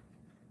is?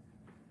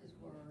 His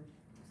word.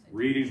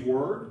 Read his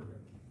word.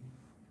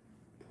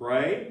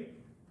 Pray.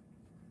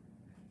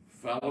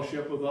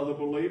 Fellowship with other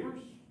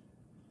believers.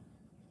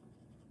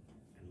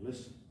 And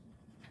listen.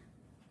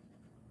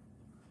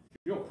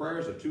 You know, prayer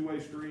is a two-way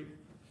street.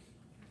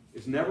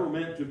 It's never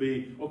meant to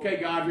be, okay,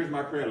 God, here's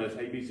my prayer list.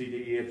 A, B, C, D,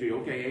 E, F, G.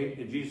 Okay,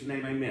 in Jesus'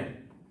 name,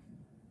 amen.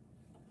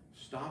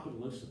 Stop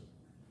and listen.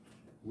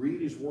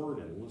 Read his word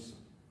and listen.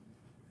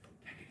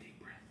 Take a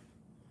deep breath.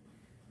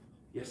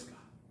 Yes,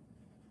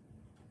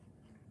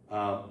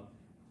 God.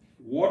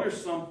 What are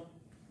some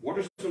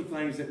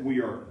things that we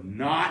are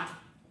not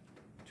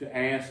to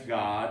ask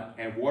God,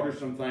 and what are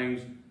some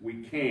things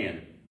we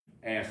can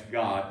ask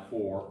God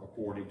for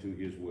according to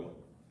his will?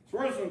 So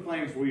what are some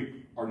things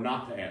we are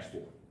not to ask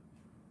for?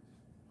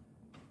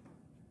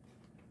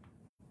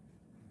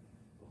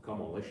 Oh,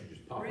 come on, they should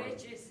just pop right.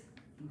 Riches.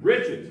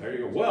 Riches. There you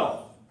go.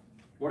 Wealth.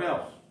 What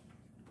else?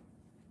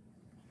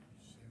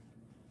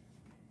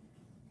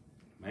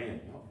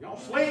 Man, y'all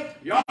sleep?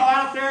 Y'all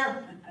out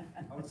there?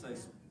 I would say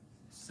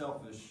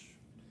selfish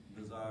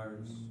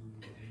desires.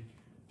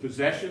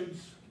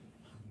 Possessions.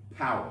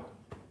 Power.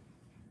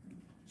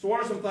 So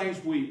what are some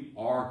things we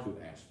are to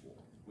ask for?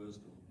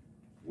 Wisdom.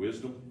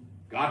 Wisdom.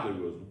 Godly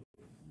wisdom.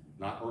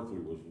 Not earthly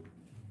wisdom.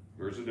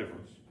 There's a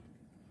difference.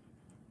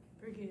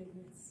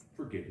 Forgiveness.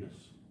 Forgiveness.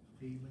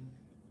 Healing.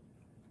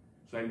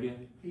 Say it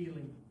again.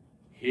 Healing.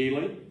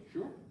 Healing.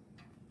 Sure.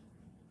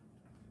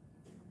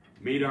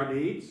 Meet our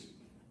needs.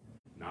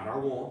 Not our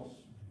wants.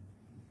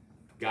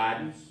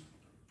 Guidance.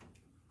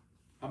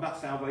 How about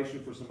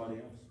salvation for somebody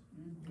else?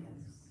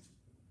 Yes.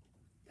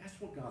 That's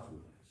what God's will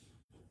is.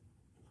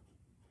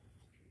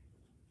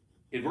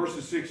 In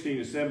verses 16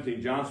 and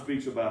 17, John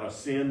speaks about a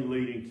sin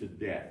leading to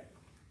death.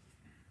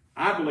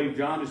 I believe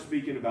John is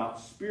speaking about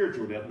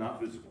spiritual death, not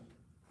physical.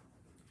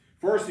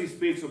 First, he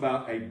speaks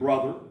about a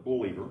brother,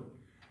 believer,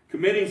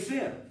 committing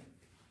sin.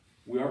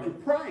 We are to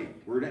pray.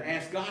 We're to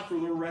ask God for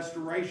their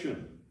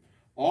restoration.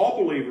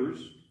 All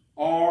believers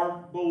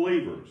are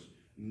believers.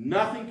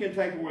 Nothing can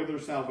take away their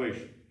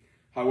salvation.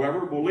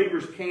 However,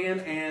 believers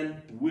can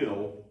and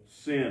will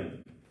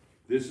sin.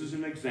 This is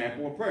an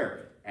example of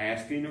prayer.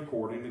 Asking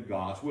according to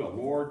God's will.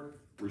 Lord,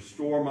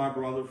 restore my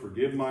brother,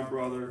 forgive my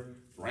brother,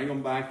 bring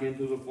him back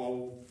into the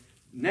fold.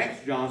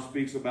 Next, John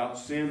speaks about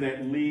sin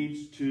that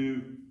leads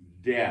to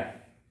death.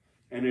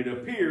 And it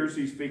appears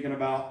he's speaking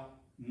about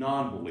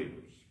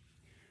non-believers.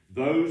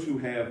 Those who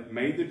have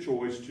made the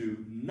choice to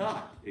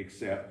not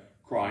accept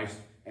Christ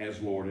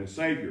as Lord and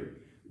Savior.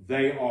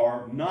 They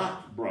are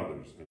not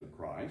brothers in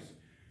Christ.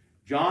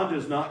 John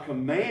does not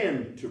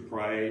command to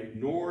pray,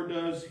 nor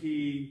does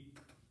he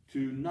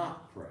to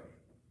not pray.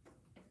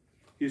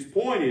 His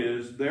point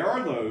is, there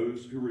are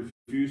those who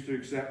refuse to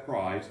accept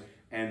Christ,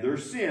 and their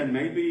sin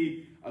may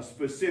be a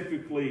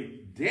specifically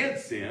dead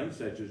sin,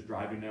 such as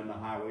driving down the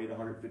highway at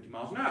 150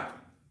 miles an hour.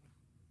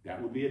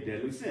 That would be a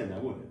deadly sin,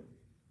 that wouldn't it?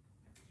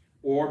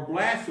 Or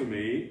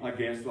blasphemy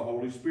against the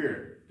Holy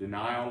Spirit,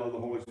 denial of the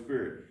Holy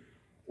Spirit,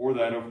 or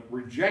that of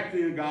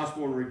rejecting the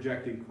gospel and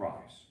rejecting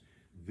Christ.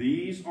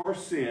 These are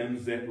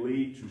sins that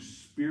lead to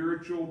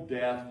spiritual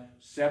death,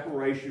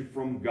 separation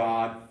from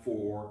God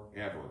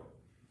forever.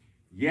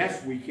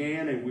 Yes, we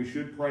can and we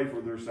should pray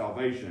for their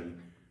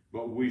salvation,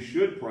 but we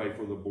should pray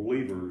for the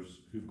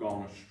believers who've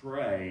gone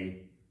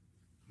astray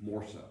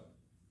more so.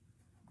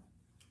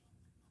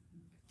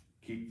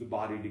 Keep the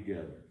body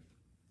together.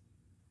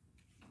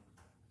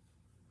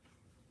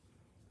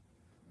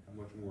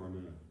 How much more a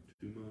minute?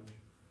 Too much?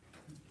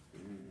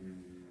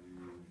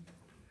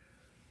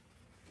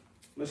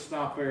 Let's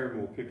stop there and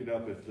we'll pick it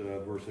up at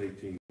verse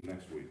 18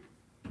 next week.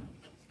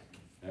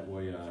 That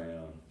way I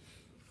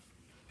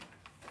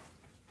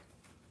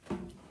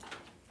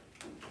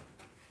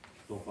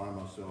don't find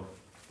myself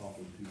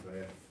talking too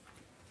fast.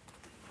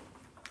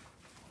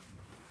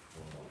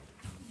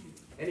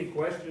 Any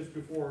questions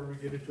before we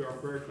get into our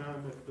prayer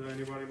time that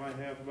anybody might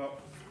have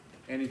about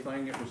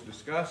anything that was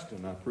discussed?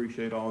 And I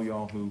appreciate all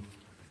y'all who